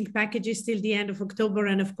amazing packages till the end of October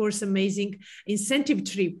and of course amazing incentive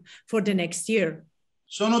trip for the next year.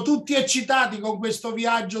 Sono tutti eccitati con questo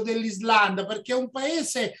viaggio dell'Islanda perché è un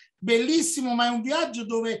paese bellissimo, ma è un viaggio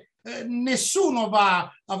dove nessuno va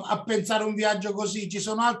a pensare a un viaggio così. Ci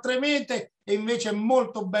sono altre mete e invece è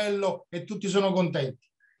molto bello e tutti sono contenti.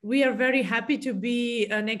 We are very happy to be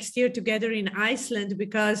next year together in Iceland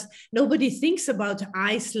because nobody thinks about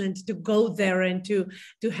Iceland to go there and to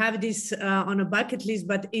have this on a bucket list,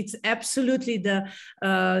 but it's absolutely the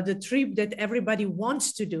trip that everybody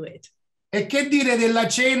wants to do it. E che dire della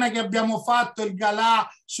cena che abbiamo fatto, il galà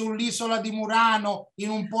sull'isola di Murano in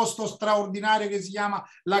un posto straordinario che si chiama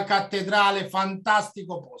La Cattedrale,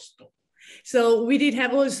 fantastico posto. So we did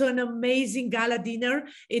have also an amazing gala dinner.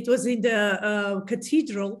 It was in the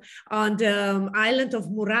cathedral on the island of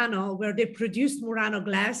Murano, where they produced Murano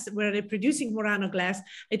glass, where they're producing Murano glass.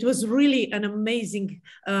 It was really an amazing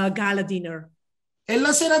gala dinner. E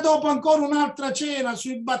la sera dopo ancora un'altra cena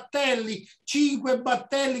sui battelli, 5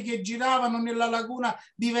 battelli che giravano nella laguna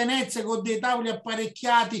di Venezia con dei tavoli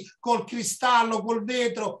apparecchiati, col cristallo, col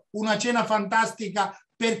vetro, una cena fantastica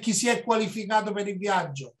per chi si è qualificato per il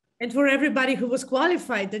viaggio. And for everybody who was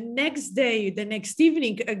qualified, the next day, the next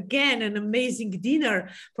evening, again, an amazing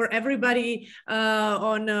dinner for everybody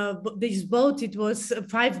on this boat. It was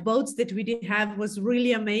 5 boats that we did have, was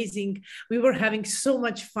really amazing. We were having so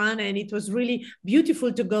much fun and it was really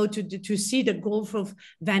beautiful to go to see the Gulf of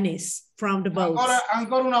Venice from the boats.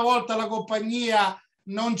 Ancora una volta la compagnia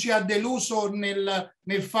non ci ha deluso nel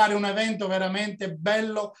fare un evento veramente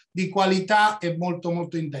bello, di qualità e molto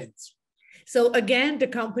molto intenso. So again, the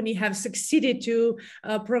company have succeeded to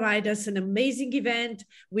provide us an amazing event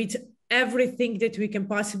with everything that we can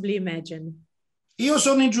possibly imagine. Io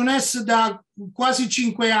sono in Jeunesse da quasi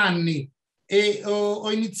 5 anni e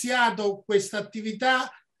ho iniziato questa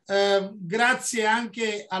attività grazie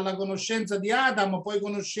anche alla conoscenza di Adam. Poi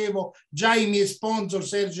conoscevo già i miei sponsor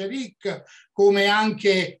Serge e Rick, come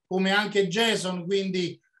anche Jason,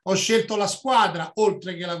 quindi ho scelto la squadra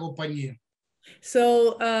oltre che la compagnia.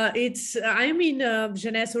 So I'm in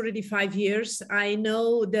Jeunesse already 5 years. I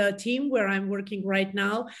know the team where I'm working right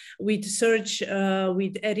now with Serge,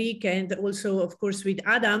 with Eric, and also, of course, with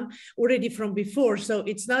Adam already from before. So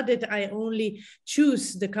it's not that I only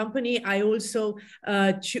choose the company. I also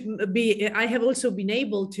I have also been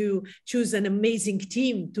able to choose an amazing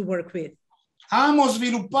team to work with. Amo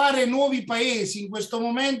sviluppare nuovi paesi. In questo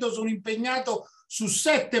momento sono impegnato su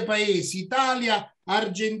 7 paesi: Italia,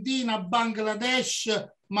 Argentina, Bangladesh,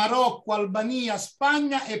 Marocco, Albania,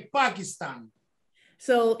 Spagna e Pakistan.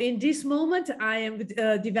 So in this moment, I am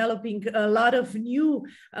developing a lot of new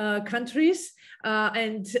countries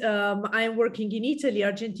and I am working in Italy,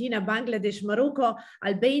 Argentina, Bangladesh, Morocco,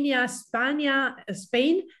 Albania,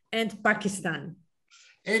 Spain and Pakistan.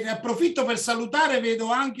 E approfitto per salutare,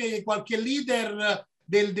 vedo anche qualche leader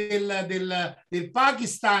del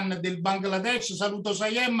Pakistan, del Bangladesh. Saluto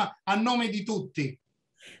Sayem a nome di tutti.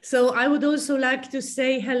 So I would also like to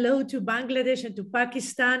say hello to Bangladesh and to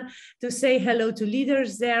Pakistan, to say hello to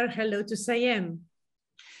leaders there, hello to Sayem.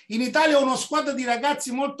 In Italia ho una squadra di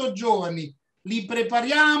ragazzi molto giovani. Li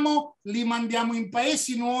prepariamo, li mandiamo in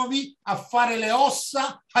paesi nuovi a fare le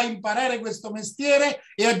ossa, a imparare questo mestiere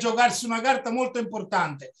e a giocarsi una carta molto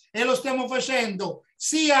importante. E lo stiamo facendo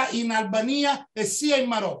sia in Albania e sia in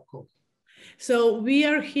Marocco. So we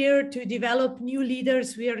are here to develop new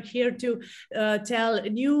leaders. We are here to tell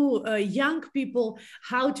new young people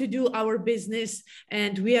how to do our business.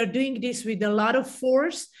 And we are doing this with a lot of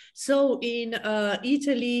force. So in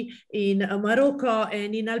Italy, in Morocco,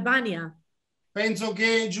 and in Albania. penso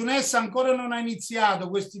che Jeunesse ancora non ha iniziato,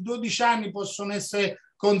 questi 12 anni possono essere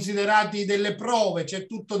considerati delle prove, c'è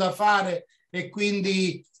tutto da fare e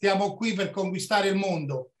quindi stiamo qui per conquistare il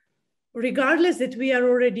mondo. Regardless that we are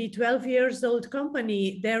already 12 years old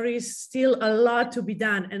company, there is still a lot to be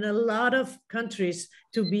done and a lot of countries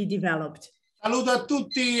to be developed. Saluto a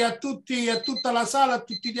tutti, a tutta la sala, a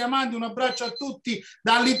tutti i diamanti, un abbraccio a tutti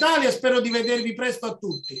dall'Italia, spero di vedervi presto a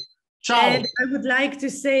tutti. Ciao. And I would like to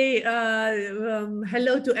say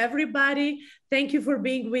hello to everybody. Thank you for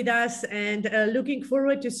being with us and looking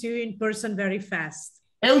forward to see you in person very fast.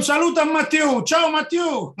 E un saluto a Matteo. Ciao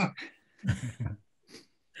Matteo.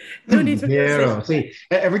 No need for Piero, see,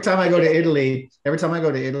 every time I go to Italy,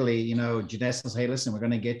 you know, Jeunesse says, hey, listen, we're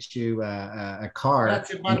going to get you a car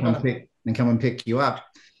and come and pick you up.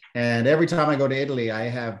 And every time I go to Italy, I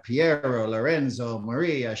have Piero, Lorenzo,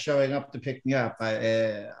 Maria showing up to pick me up.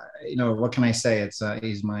 You know, what can I say? It's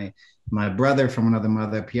he's my brother from another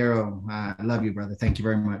mother. Piero, I love you, brother. Thank you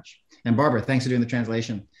very much. And Barbara, thanks for doing the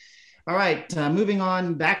translation. All right, moving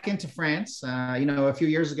on back into France. You know, a few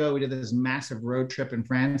years ago, we did this massive road trip in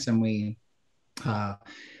France, and we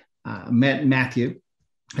met Matthew.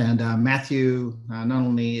 And Matthew not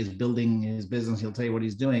only is building his business, he'll tell you what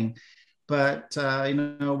he's doing, but you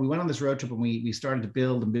know, we went on this road trip and we started to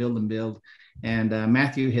build and build and build. And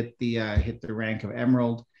Matthew hit the rank of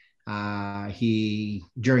Emerald.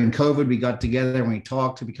 During COVID, we got together and we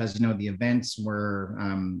talked because, you know, the events were,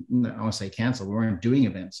 I want to say canceled. We weren't doing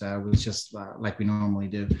events. It was just like we normally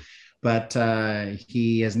do. But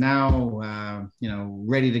he is now, you know,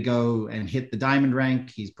 ready to go and hit the diamond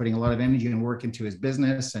rank. He's putting a lot of energy and work into his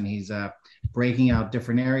business, and he's breaking out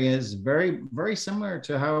different areas. Very, very similar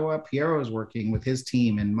to how Piero is working with his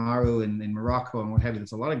team in Maru and in Morocco and what have you.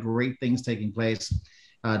 There's a lot of great things taking place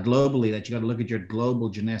globally that you got to look at your global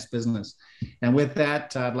Jeunesse business. And with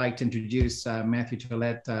that, I'd like to introduce Matthew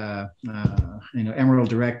Tollett, you know, Emerald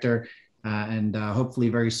Director, and hopefully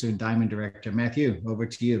very soon Diamond Director. Matthew, over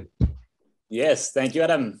to you. Yes, thank you,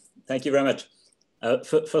 Adam. Thank you very much.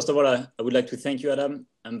 First of all, I would like to thank you, Adam.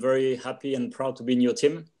 I'm very happy and proud to be in your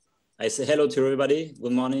team. I say hello to everybody.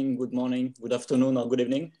 Good morning, good afternoon, or good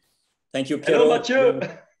evening. Thank you, Piero. Hello, Mathieu.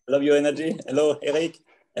 I love your energy. Hello, Eric.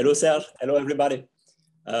 Hello, Serge. Hello, everybody.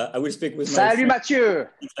 I will speak with my Salut, Mathieu.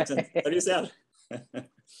 Salut, Serge.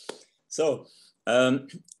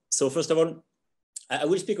 So first of all, I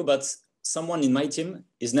will speak about someone in my team.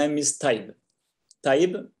 His name is Taib.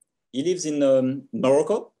 Taib, he lives in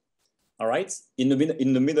Morocco, all right, in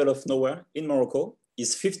the middle of nowhere in Morocco.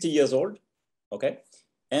 He's 50 years old, okay,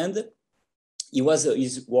 and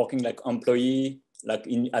he's working like employee, like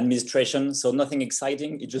in administration, so nothing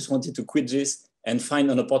exciting. He just wanted to quit this and find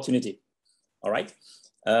an opportunity, all right.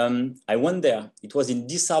 I went there. It was in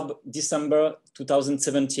December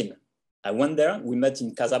 2017. I went there. We met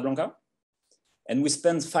in Casablanca, and we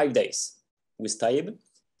spent 5 days with Taib.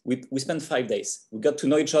 We spent 5 days. We got to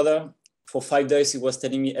know each other. For 5 days, he was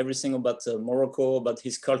telling me everything about Morocco, about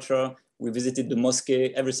his culture. We visited the mosque,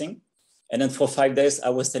 everything. And then for 5 days, I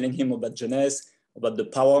was telling him about Jeunesse, about the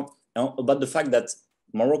power, and about the fact that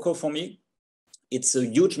Morocco, for me, it's a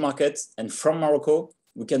huge market. And from Morocco,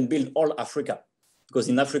 we can build all Africa. Because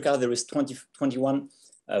in Africa, there is 21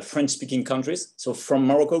 French-speaking countries. So from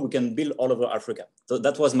Morocco, we can build all over Africa. So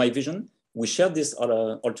that was my vision. We shared this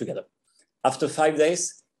all together. After 5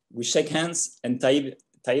 days, we shake hands, and Taib,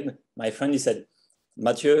 my friend, he said,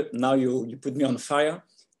 Mathieu, now you put me on fire.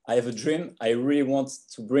 I have a dream. I really want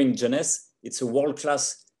to bring Jeunesse. It's a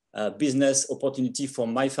world-class business opportunity for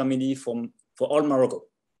my family, for all Morocco.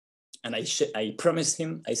 And I promised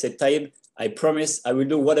him, I said, Taib, I promise I will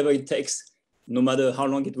do whatever it takes. No matter how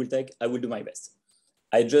long it will take, I will do my best.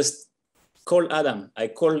 I just called Adam, I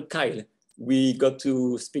called Kyle. We got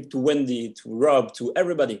to speak to Wendy, to Rob, to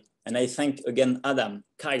everybody. And I thank again, Adam,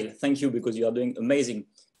 Kyle, thank you because you are doing amazing.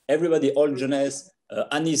 Everybody, all Jeunesse,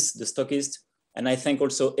 Anis, the stockist. And I thank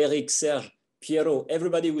also Eric, Serge, Piero,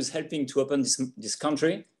 everybody who is helping to open this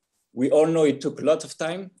country. We all know it took a lot of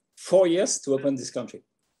time, 4 years to open this country,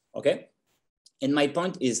 okay? And my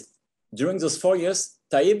point is, during those 4 years,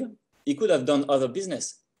 Taib, he could have done other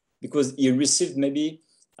business because he received maybe,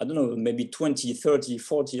 I don't know, maybe 20, 30,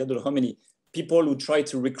 40, I don't know how many people who tried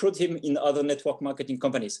to recruit him in other network marketing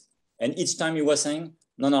companies. And each time he was saying,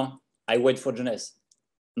 no, I wait for Jeunesse.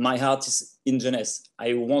 My heart is in Jeunesse.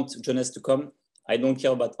 I want Jeunesse to come. I don't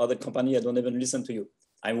care about other company. I don't even listen to you.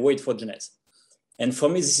 I wait for Jeunesse. And for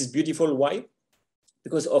me, this is beautiful. Why?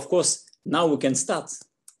 Because of course, now we can start,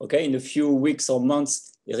 okay? In a few weeks or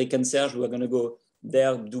months, Eric and Serge, we're gonna go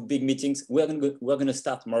there, do big meetings. We're gonna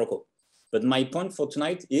start Morocco. But my point for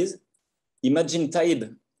tonight is, imagine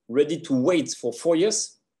Taib ready to wait for 4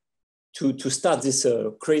 years to start this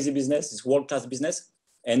crazy business, this world-class business.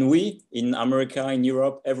 And we in America, in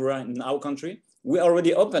Europe, everywhere in our country, we're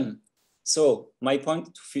already open. So my point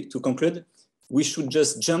to conclude, we should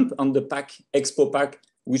just jump on the pack, Expo pack.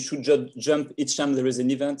 We should just jump each time there is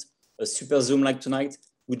an event, a super Zoom like tonight.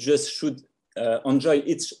 We just should enjoy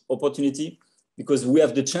each opportunity because we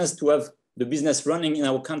have the chance to have the business running in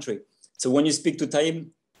our country. So when you speak to Taib,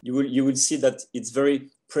 you will see that it's very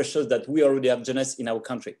precious that we already have Jeunesse in our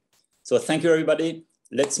country. So thank you, everybody.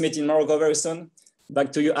 Let's meet in Morocco very soon.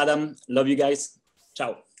 Back to you, Adam. Love you guys.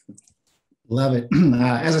 Ciao. Love it.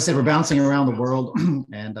 As I said, we're bouncing around the world.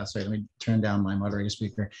 And sorry, let me turn down my moderator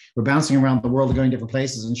speaker. We're bouncing around the world, going different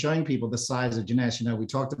places and showing people the size of Jeunesse. You know, we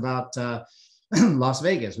talked about Las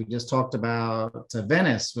Vegas. We just talked about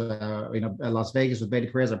Venice. Las Vegas with Betty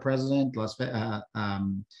Perez, our president.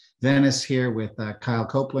 Venice here with Kyle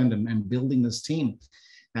Copeland and building this team.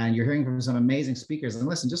 And you're hearing from some amazing speakers. And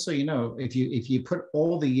listen, just so you know, if you put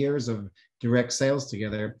all the years of direct sales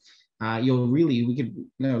together, we could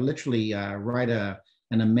literally write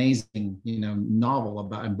an amazing novel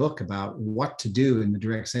about and book about what to do in the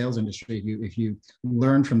direct sales industry if you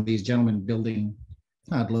learn from these gentlemen building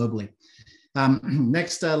globally.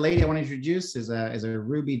 Next lady I want to introduce is a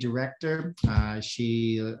Ruby director.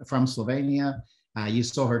 She from Slovenia. You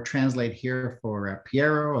saw her translate here for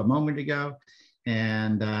Piero a moment ago.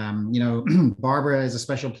 And, Barbara is a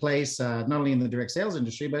special place, not only in the direct sales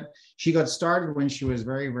industry, but she got started when she was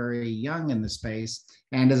very, very young in the space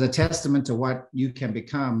and is a testament to what you can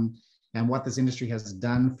become and what this industry has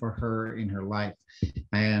done for her in her life.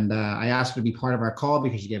 And I asked her to be part of our call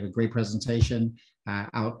because she gave a great presentation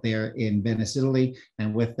out there in Venice, Italy.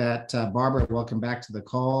 And with that, Barbara, welcome back to the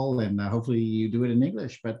call. And hopefully you do it in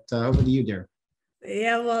English, but over to you, dear.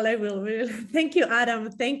 Yeah, well, I will. Thank you,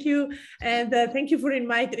 Adam. Thank you. And thank you for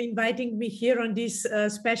inviting me here on this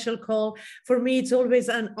special call. For me, it's always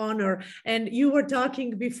an honor. And you were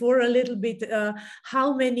talking before a little bit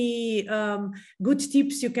how many good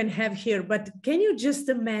tips you can have here. But can you just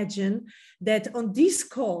imagine that on this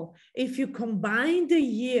call, if you combine the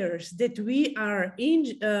years that we are in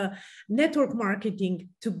network marketing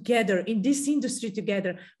together, in this industry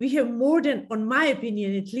together, we have more than, on my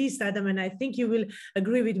opinion, at least, Adam, and I think you will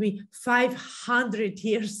agree with me, 500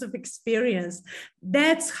 years of experience.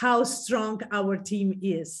 That's how strong our team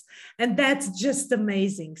is. And that's just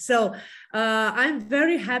amazing. So I'm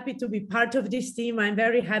very happy to be part of this team. I'm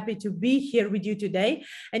very happy to be here with you today.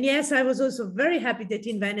 And yes, I was also very happy that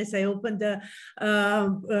in Venice, I opened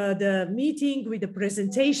the meeting with a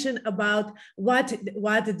presentation about what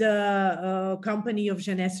the company of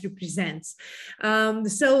Jeunesse represents.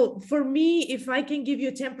 So for me, if I can give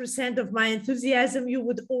you 10% of my enthusiasm, you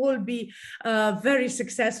would all be very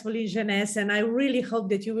successful in Jeunesse. And I really hope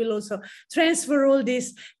that you will also transfer all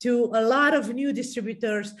this to a lot of new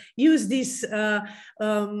distributors, use these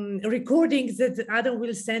recordings that Adam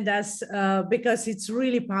will send us because it's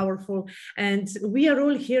really powerful. And we are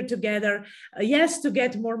all here together, yes, to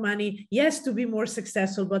get more money, yes, to be more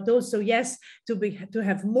successful, but also, yes, to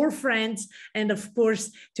have more friends, and of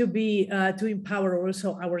course, to empower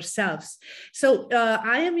also ourselves. So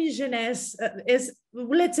I am in Jeunesse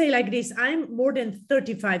let's say like this, I'm more than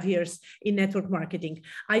 35 years in network marketing.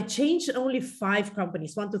 I changed only 5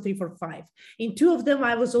 companies, 1, 2, 3, 4, 5. In 2 of them,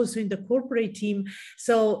 I was also in the corporate team.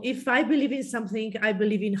 So if I believe in something, I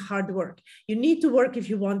believe in hard work. You need to work if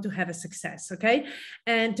you want to have a success, okay?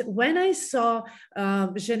 And when I saw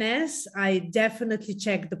Jeunesse, I definitely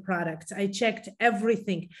checked the products. I checked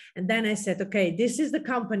everything. And then I said, okay, this is the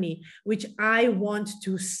company which I want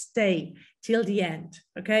to stay till the end,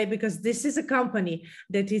 okay? Because this is a company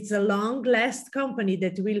that it's a long-last company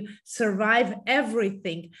that will survive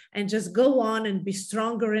everything and just go on and be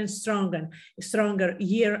stronger and stronger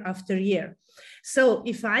year after year. So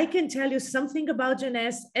if I can tell you something about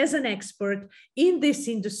Jeunesse as an expert in this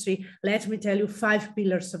industry, let me tell you 5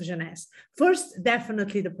 pillars of Jeunesse. First,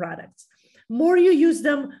 definitely the products. More you use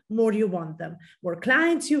them, more you want them. More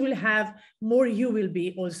clients you will have, more you will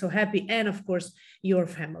be also happy. And of course, your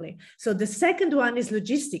family. So the second one is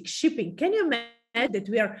logistics, shipping. Can you imagine that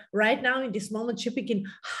we are right now in this moment shipping in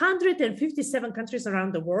 157 countries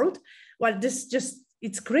around the world? Well,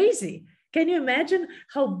 it's crazy. Can you imagine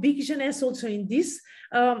how big Jeunesse also in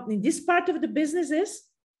this part of the business is?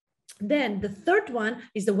 Then the third one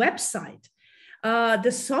is the website.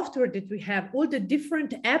 The software that we have, all the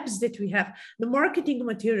different apps that we have, the marketing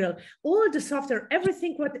material, all the software,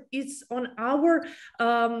 everything what is on our,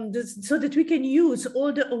 so that we can use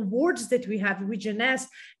all the awards that we have with Jeunesse,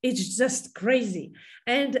 it's just crazy.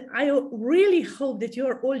 And I really hope that you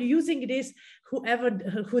are all using this,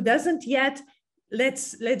 who doesn't yet,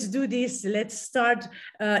 let's do this. Let's start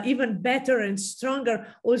even better and stronger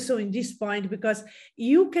also in this point, because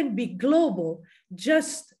you can be global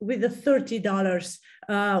just with the $30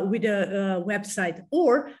 with a website,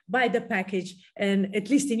 or buy the package. And at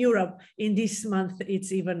least in Europe, in this month,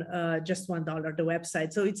 it's even just $1 the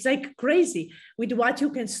website. So it's like crazy with what you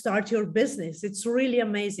can start your business. It's really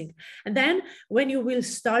amazing. And then when you will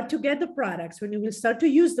start to get the products, when you will start to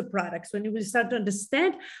use the products, when you will start to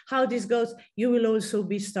understand how this goes, you will also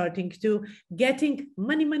be starting to getting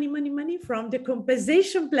money from the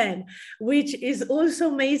compensation plan, which is also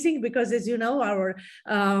amazing, because as you know, our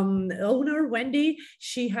owner, Wendy,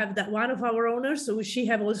 she have that one of our owners. So she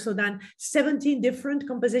have also done 17 different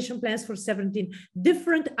compensation plans for 17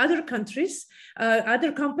 different other countries,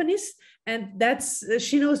 other companies. And that's,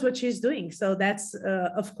 she knows what she's doing. So that's,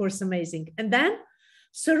 of course, amazing. And then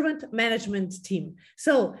servant management team.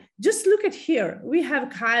 So just look at here. We have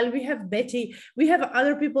Kyle, we have Betty, we have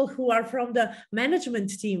other people who are from the management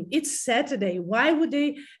team. It's Saturday. Why would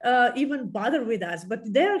they even bother with us? But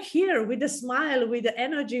they're here with a smile, with the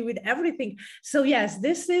energy, with everything. So yes,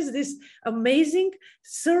 this is this amazing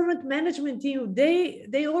servant management team.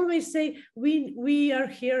 They always say, we are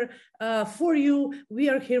here for you. We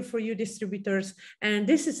are here for you, distributors. And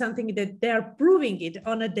this is something that they are proving it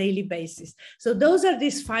on a daily basis. So those are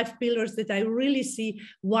these 5 pillars that I really see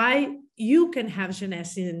why you can have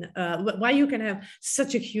Jeunesse why you can have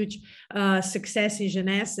such a huge success in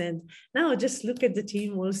Jeunesse. And now just look at the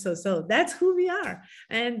team also. So that's who we are,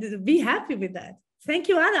 and be happy with that. Thank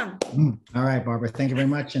you, Adam. All right, Barbara, thank you very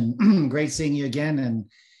much. And great seeing you again and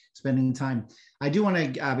spending time. I do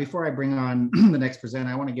want to, before I bring on the next presenter,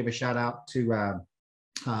 I want to give a shout out to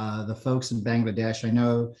the folks in Bangladesh. I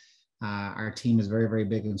know our team is very, very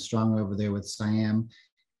big and strong over there with Siam.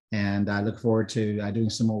 And I look forward to doing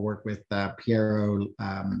some more work with Piero,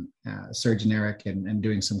 Surgeon Eric, and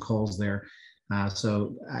doing some calls there.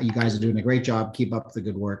 So you guys are doing a great job. Keep up the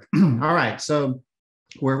good work. All right, so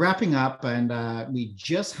we're wrapping up, and we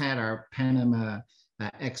just had our Panama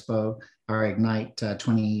Expo, our Ignite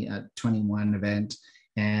 2021 event,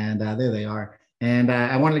 and there they are. And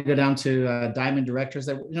I wanted to go down to Diamond Directors.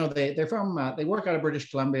 That, you know, they're from they work out of British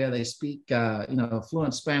Columbia. They speak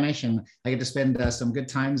fluent Spanish, and I get to spend some good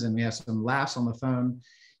times, and we have some laughs on the phone.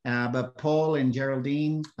 But Paul and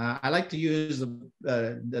Geraldine, I like to use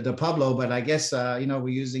the Pablo, but I guess we're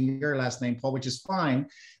using your last name, Paul, which is fine.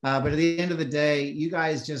 But at the end of the day, you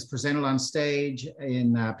guys just presented on stage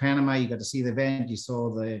in Panama. You got to see the event. You saw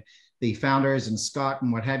the founders and Scott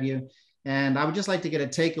and what have you. And I would just like to get a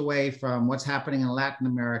takeaway from what's happening in Latin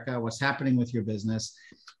America, what's happening with your business.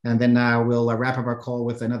 And then we'll wrap up our call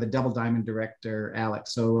with another Double Diamond director,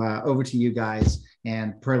 Alex. So over to you guys,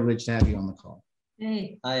 and privileged to have you on the call.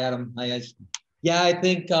 Hey. Hi, Adam. Hi, guys. Yeah, I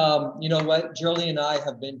think, you know what, Geraldine and I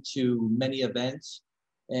have been to many events,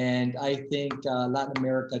 and I think Latin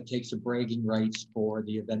America takes a bragging rights for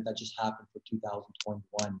the event that just happened for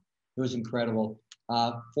 2021. It was incredible.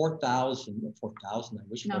 4,000, I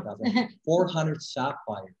wish 4,000, 400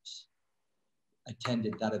 sapphires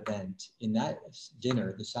attended that event. In that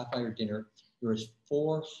dinner, the sapphire dinner, there was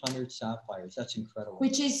 400 sapphires. That's incredible.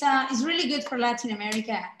 Which is really good for Latin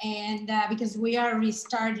America, and because we are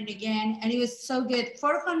restarting again, and it was so good.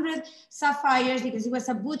 400 sapphires, because it was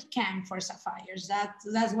a boot camp for sapphires.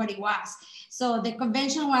 That's what it was. So the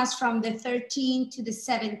convention was from the 13th to the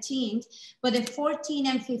 17th, but the 14th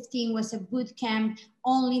and 15th was a boot camp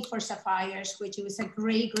only for sapphires, which was a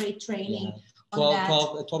great training. Yeah.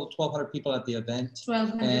 1,200 people at the event,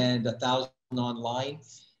 1,200. And 1,000 online.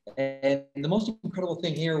 And the most incredible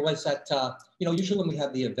thing here was that, usually when we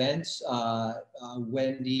have the events,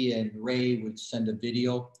 Wendy and Ray would send a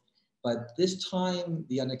video, but this time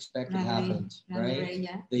the unexpected happened, right? Ray,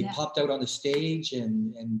 they popped out on the stage,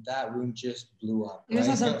 and that room just blew up. It was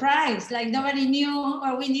a surprise, like nobody knew,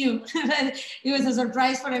 or we knew, but it was a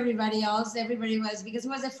surprise for everybody else. Everybody was, because it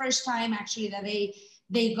was the first time actually that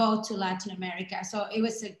they go to Latin America. So it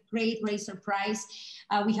was a great surprise.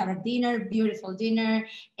 We have a dinner, beautiful dinner,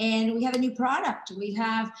 and we have a new product. We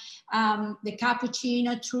have the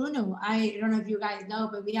cappuccino Truno. I don't know if you guys know,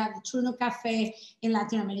 but we have the Truno Cafe in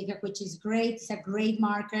Latin America, which is great. It's a great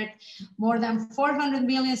market. More than 400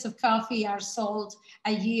 millions of coffee are sold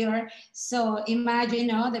a year. So imagine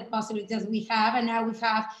the possibilities we have, and now we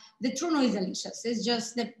have the Truno is delicious. It's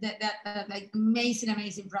just the like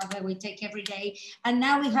amazing product we take every day. And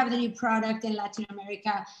now we have the new product in Latin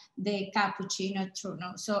America, the cappuccino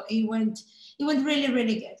Truno. So it went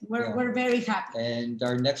really good. We're very happy. And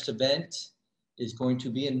our next event is going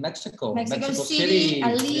to be in Mexico City, a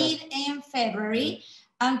lead in February.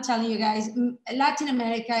 I'm telling you guys, Latin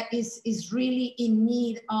America is really in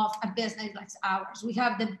need of a business like ours. We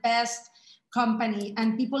have the best company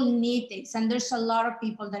and people need this. And there's a lot of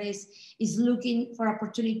people that is looking for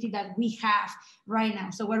opportunity that we have right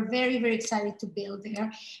now. So we're very, very excited to build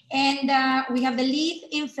there. And we have the lead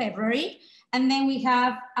in February. And then we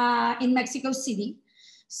have in Mexico City.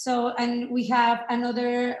 So, and we have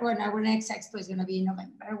another, well, our next expo is gonna be in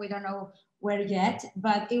November. We don't know where yet,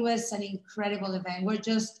 but it was an incredible event. We're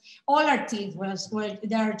just, all our teams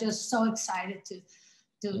they're just so excited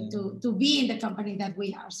to be in the company that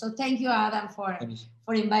we are. So thank you, Adam, for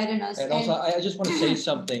inviting us. And also, I just want to say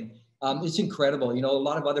something. It's incredible. You know, a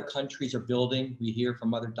lot of other countries are building. We hear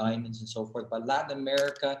from other diamonds and so forth, but Latin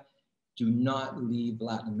America, do not leave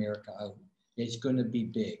Latin America out. It's going to be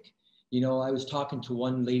big. You know, I was talking to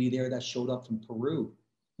one lady there that showed up from Peru,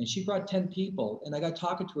 and she brought 10 people. And I got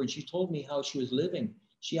talking to her, and she told me how she was living.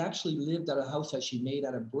 She actually lived at a house that she made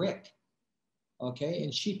out of brick. Okay,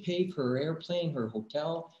 and she paid for her airplane, her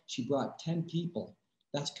hotel. She brought 10 people.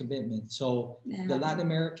 That's commitment. So the Latin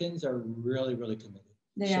Americans are really, really committed.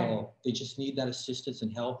 They just need that assistance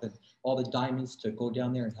and help, and all the diamonds to go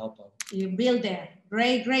down there and help out. You build there.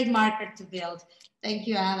 Great, great market to build. Thank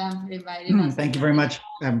you, Adam, for inviting us. Thank you very much.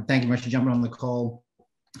 Thank you very much for jumping on the call.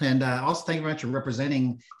 And also thank you very much for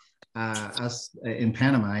representing us in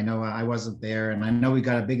Panama. I know I wasn't there, and I know we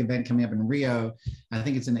got a big event coming up in Rio. I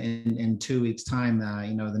think it's in 2 weeks' time,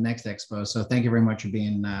 you know, the next expo. So thank you very much for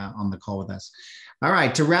being on the call with us. All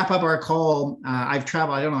right, to wrap up our call, I've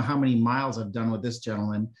traveled, I don't know how many miles I've done with this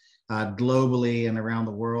gentleman globally and around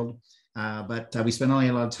the world, but we spend only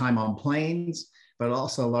a lot of time on planes, but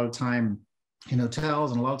also a lot of time in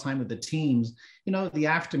hotels and a lot of time with the teams, you know, the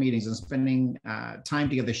after meetings and spending time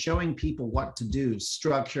together, showing people what to do,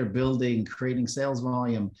 structure, building, creating sales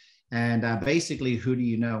volume. And basically, who do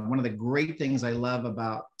you know? One of the great things I love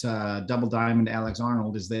about Double Diamond Alex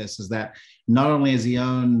Arnold is that not only has he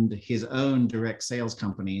owned his own direct sales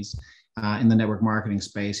companies in the network marketing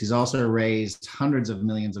space, he's also raised hundreds of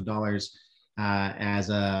millions of dollars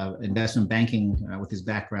as investment banking with his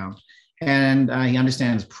background. And he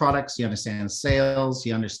understands products, he understands sales,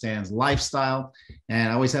 he understands lifestyle.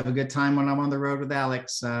 And I always have a good time when I'm on the road with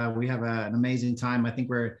Alex. We have an amazing time. I think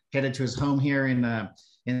we're headed to his home here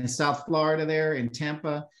in South Florida there in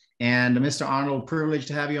Tampa. And Mr. Arnold, privileged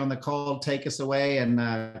to have you on the call. Take us away, and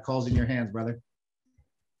call's in your hands, brother.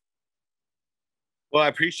 Well, I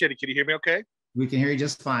appreciate it. Can you hear me okay? We can hear you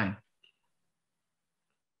just fine.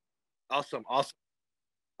 Awesome, awesome.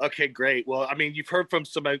 Okay, great. Well, I mean, you've heard from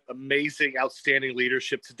some amazing, outstanding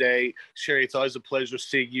leadership today. Sherry, it's always a pleasure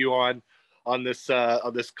seeing you on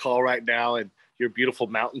this call right now, and your beautiful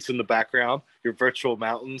mountains in the background, your virtual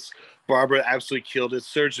mountains. Barbara absolutely killed it.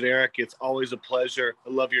 Serge and Eric, it's always a pleasure. I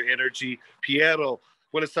love your energy. Piero,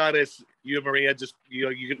 buenos aires. You and Maria,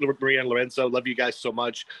 Maria and Lorenzo, love you guys so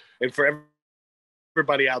much. And for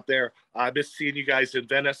everybody out there, I miss seeing you guys in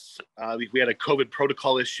Venice. We had a COVID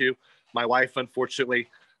protocol issue. My wife, unfortunately,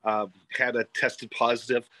 had a tested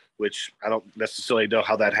positive, which I don't necessarily know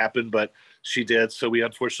how that happened, but she did. So we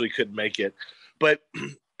unfortunately couldn't make it. But,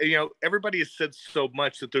 you know, everybody has said so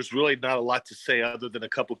much that there's really not a lot to say other than a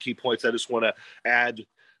couple key points. I just want to add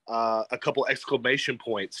a couple exclamation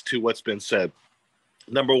points to what's been said.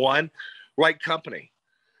 Number one, right company.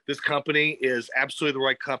 This company is absolutely the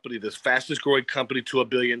right company, this fastest growing company to $1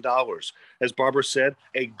 billion. As Barbara said,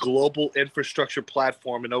 a global infrastructure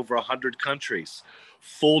platform in over 100 countries,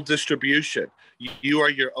 full distribution. You are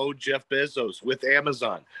your own Jeff Bezos with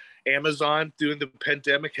Amazon. Amazon, during the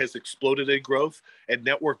pandemic, has exploded in growth, and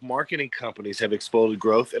network marketing companies have exploded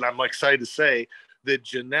growth. And I'm excited to say that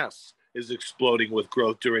Jeunesse is exploding with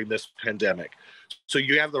growth during this pandemic. So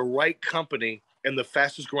you have the right company and the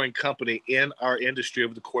fastest growing company in our industry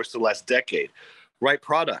over the course of the last decade. Right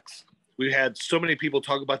products. We've had so many people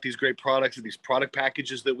talk about these great products and these product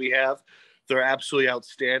packages that we have. They're absolutely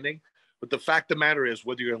outstanding. But the fact of the matter is,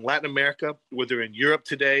 whether you're in Latin America, whether you're in Europe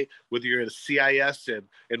today, whether you're in a CIS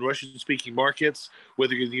and Russian-speaking markets,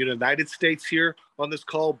 whether you're in the United States here on this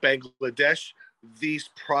call, Bangladesh, these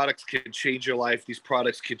products can change your life. These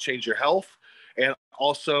products can change your health. And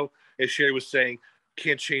also, as Sherry was saying,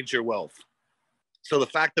 can change your wealth. So the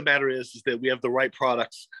fact of the matter is that we have the right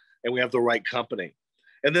products and we have the right company.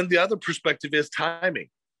 And then the other perspective is timing.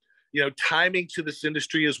 You know, timing to this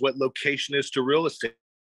industry is what location is to real estate.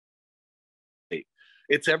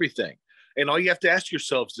 It's everything. And all you have to ask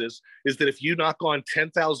yourselves is that if you knock on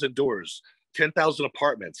 10,000 doors, 10,000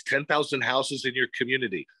 apartments, 10,000 houses in your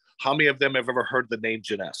community, how many of them have ever heard the name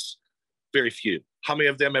Jeunesse? Very few. How many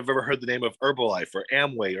of them have ever heard the name of Herbalife or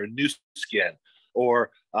Amway or New Skin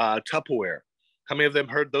or Tupperware? How many of them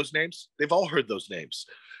heard those names? They've all heard those names.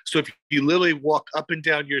 So if you literally walk up and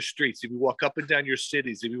down your streets, if you walk up and down your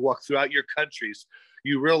cities, if you walk throughout your countries,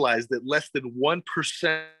 you realize that less than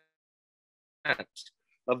 1%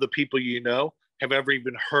 of the people you know have ever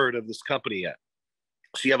even heard of this company yet.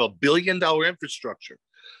 So you have $1 billion infrastructure,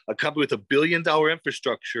 a company with $1 billion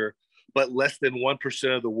infrastructure, but less than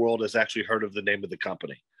 1% of the world has actually heard of the name of the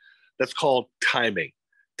company. That's called timing.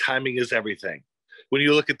 Timing is everything. When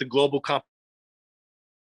you look at the global compensation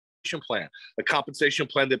plan, a compensation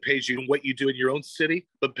plan that pays you what you do in your own city,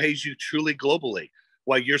 but pays you truly globally.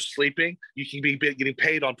 While you're sleeping, you can be getting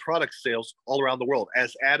paid on product sales all around the world,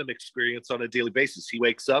 as Adam experienced on a daily basis. He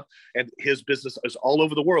wakes up and his business is all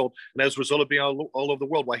over the world. And as a result of being all over the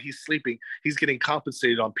world, while he's sleeping, he's getting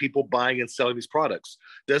compensated on people buying and selling these products.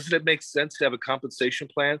 Doesn't it make sense to have a compensation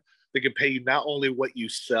plan that can pay you not only what you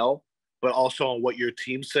sell, but also on what your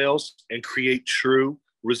team sells and create true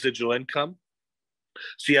residual income?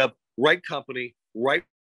 So you have right company, right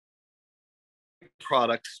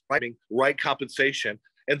products, right compensation.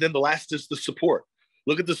 And then the last is the support.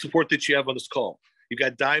 Look at the support that you have on this call. You've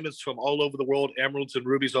got diamonds from all over the world, emeralds and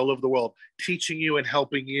rubies all over the world, teaching you and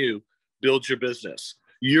helping you build your business.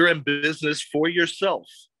 You're in business for yourself,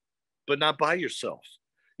 but not by yourself.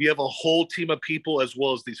 You have a whole team of people, as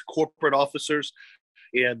well as these corporate officers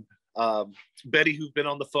and Betty, who's been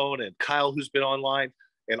on the phone, and Kyle, who's been online,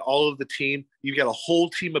 and all of the team. You've got a whole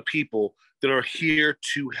team of people that are here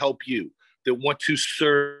to help you, that want to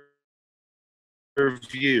serve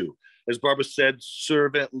you. As Barbara said,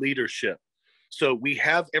 servant leadership. So we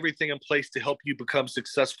have everything in place to help you become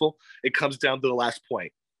successful. It comes down to the last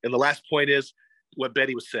point. And the last point is what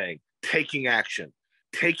Betty was saying, taking action,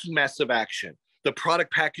 taking massive action. The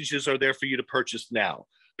product packages are there for you to purchase now.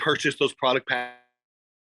 Purchase those product packages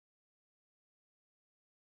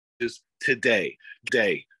today.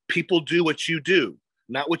 People do what you do,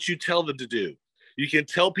 not what you tell them to do. You can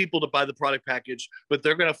tell people to buy the product package, but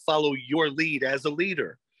they're going to follow your lead as a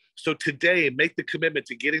leader. So today, make the commitment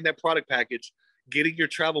to getting that product package, getting your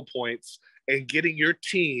travel points, and getting your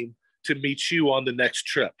team to meet you on the next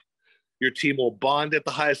trip. Your team will bond at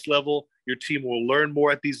the highest level. Your team will learn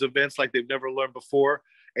more at these events like they've never learned before.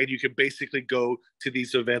 And you can basically go to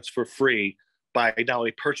these events for free by not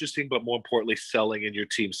only purchasing, but more importantly, selling and your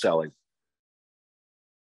team selling.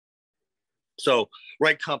 So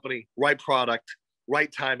right company, right product,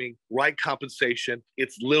 right timing, right compensation.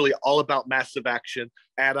 It's literally all about massive action.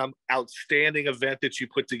 Adam, outstanding event that you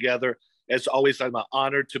put together. As always, I'm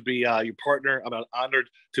honored to be your partner. I'm honored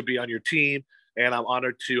to be on your team, and I'm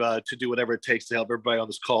honored to do whatever it takes to help everybody on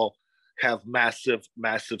this call have massive,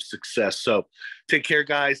 massive success. So take care,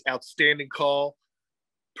 guys. Outstanding call.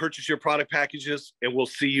 Purchase your product packages, and we'll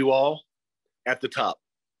see you all at the top.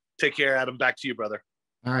 Take care, Adam. Back to you, brother.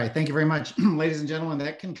 All right, thank you very much, ladies and gentlemen.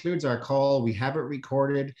 That concludes our call. We have it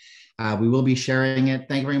recorded. We will be sharing it.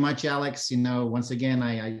 Thank you very much, Alex. Once again,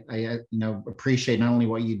 I appreciate not only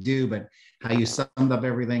what you do, but how you summed up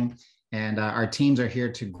everything. And our teams are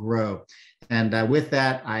here to grow. And with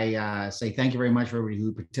that, I say thank you very much for everybody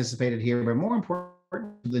who participated here. But more important,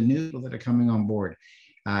 the new people that are coming on board.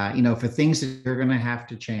 For things that you're going to have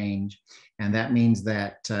to change, and that means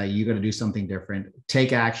that you got to do something different.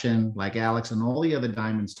 Take action, like Alex and all the other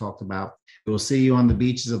diamonds talked about. We'll see you on the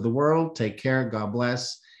beaches of the world. Take care. God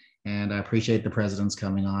bless. And I appreciate the presidents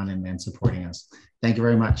coming on and supporting us. Thank you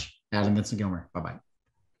very much. Adam Vincent Gilmer. Bye-bye.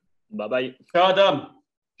 Bye-bye. Ciao, Adam.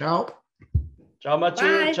 Ciao. Ciao,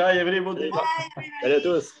 Mathieu. Ciao, everybody. Salut à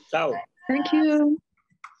tous. Ciao. Thank you.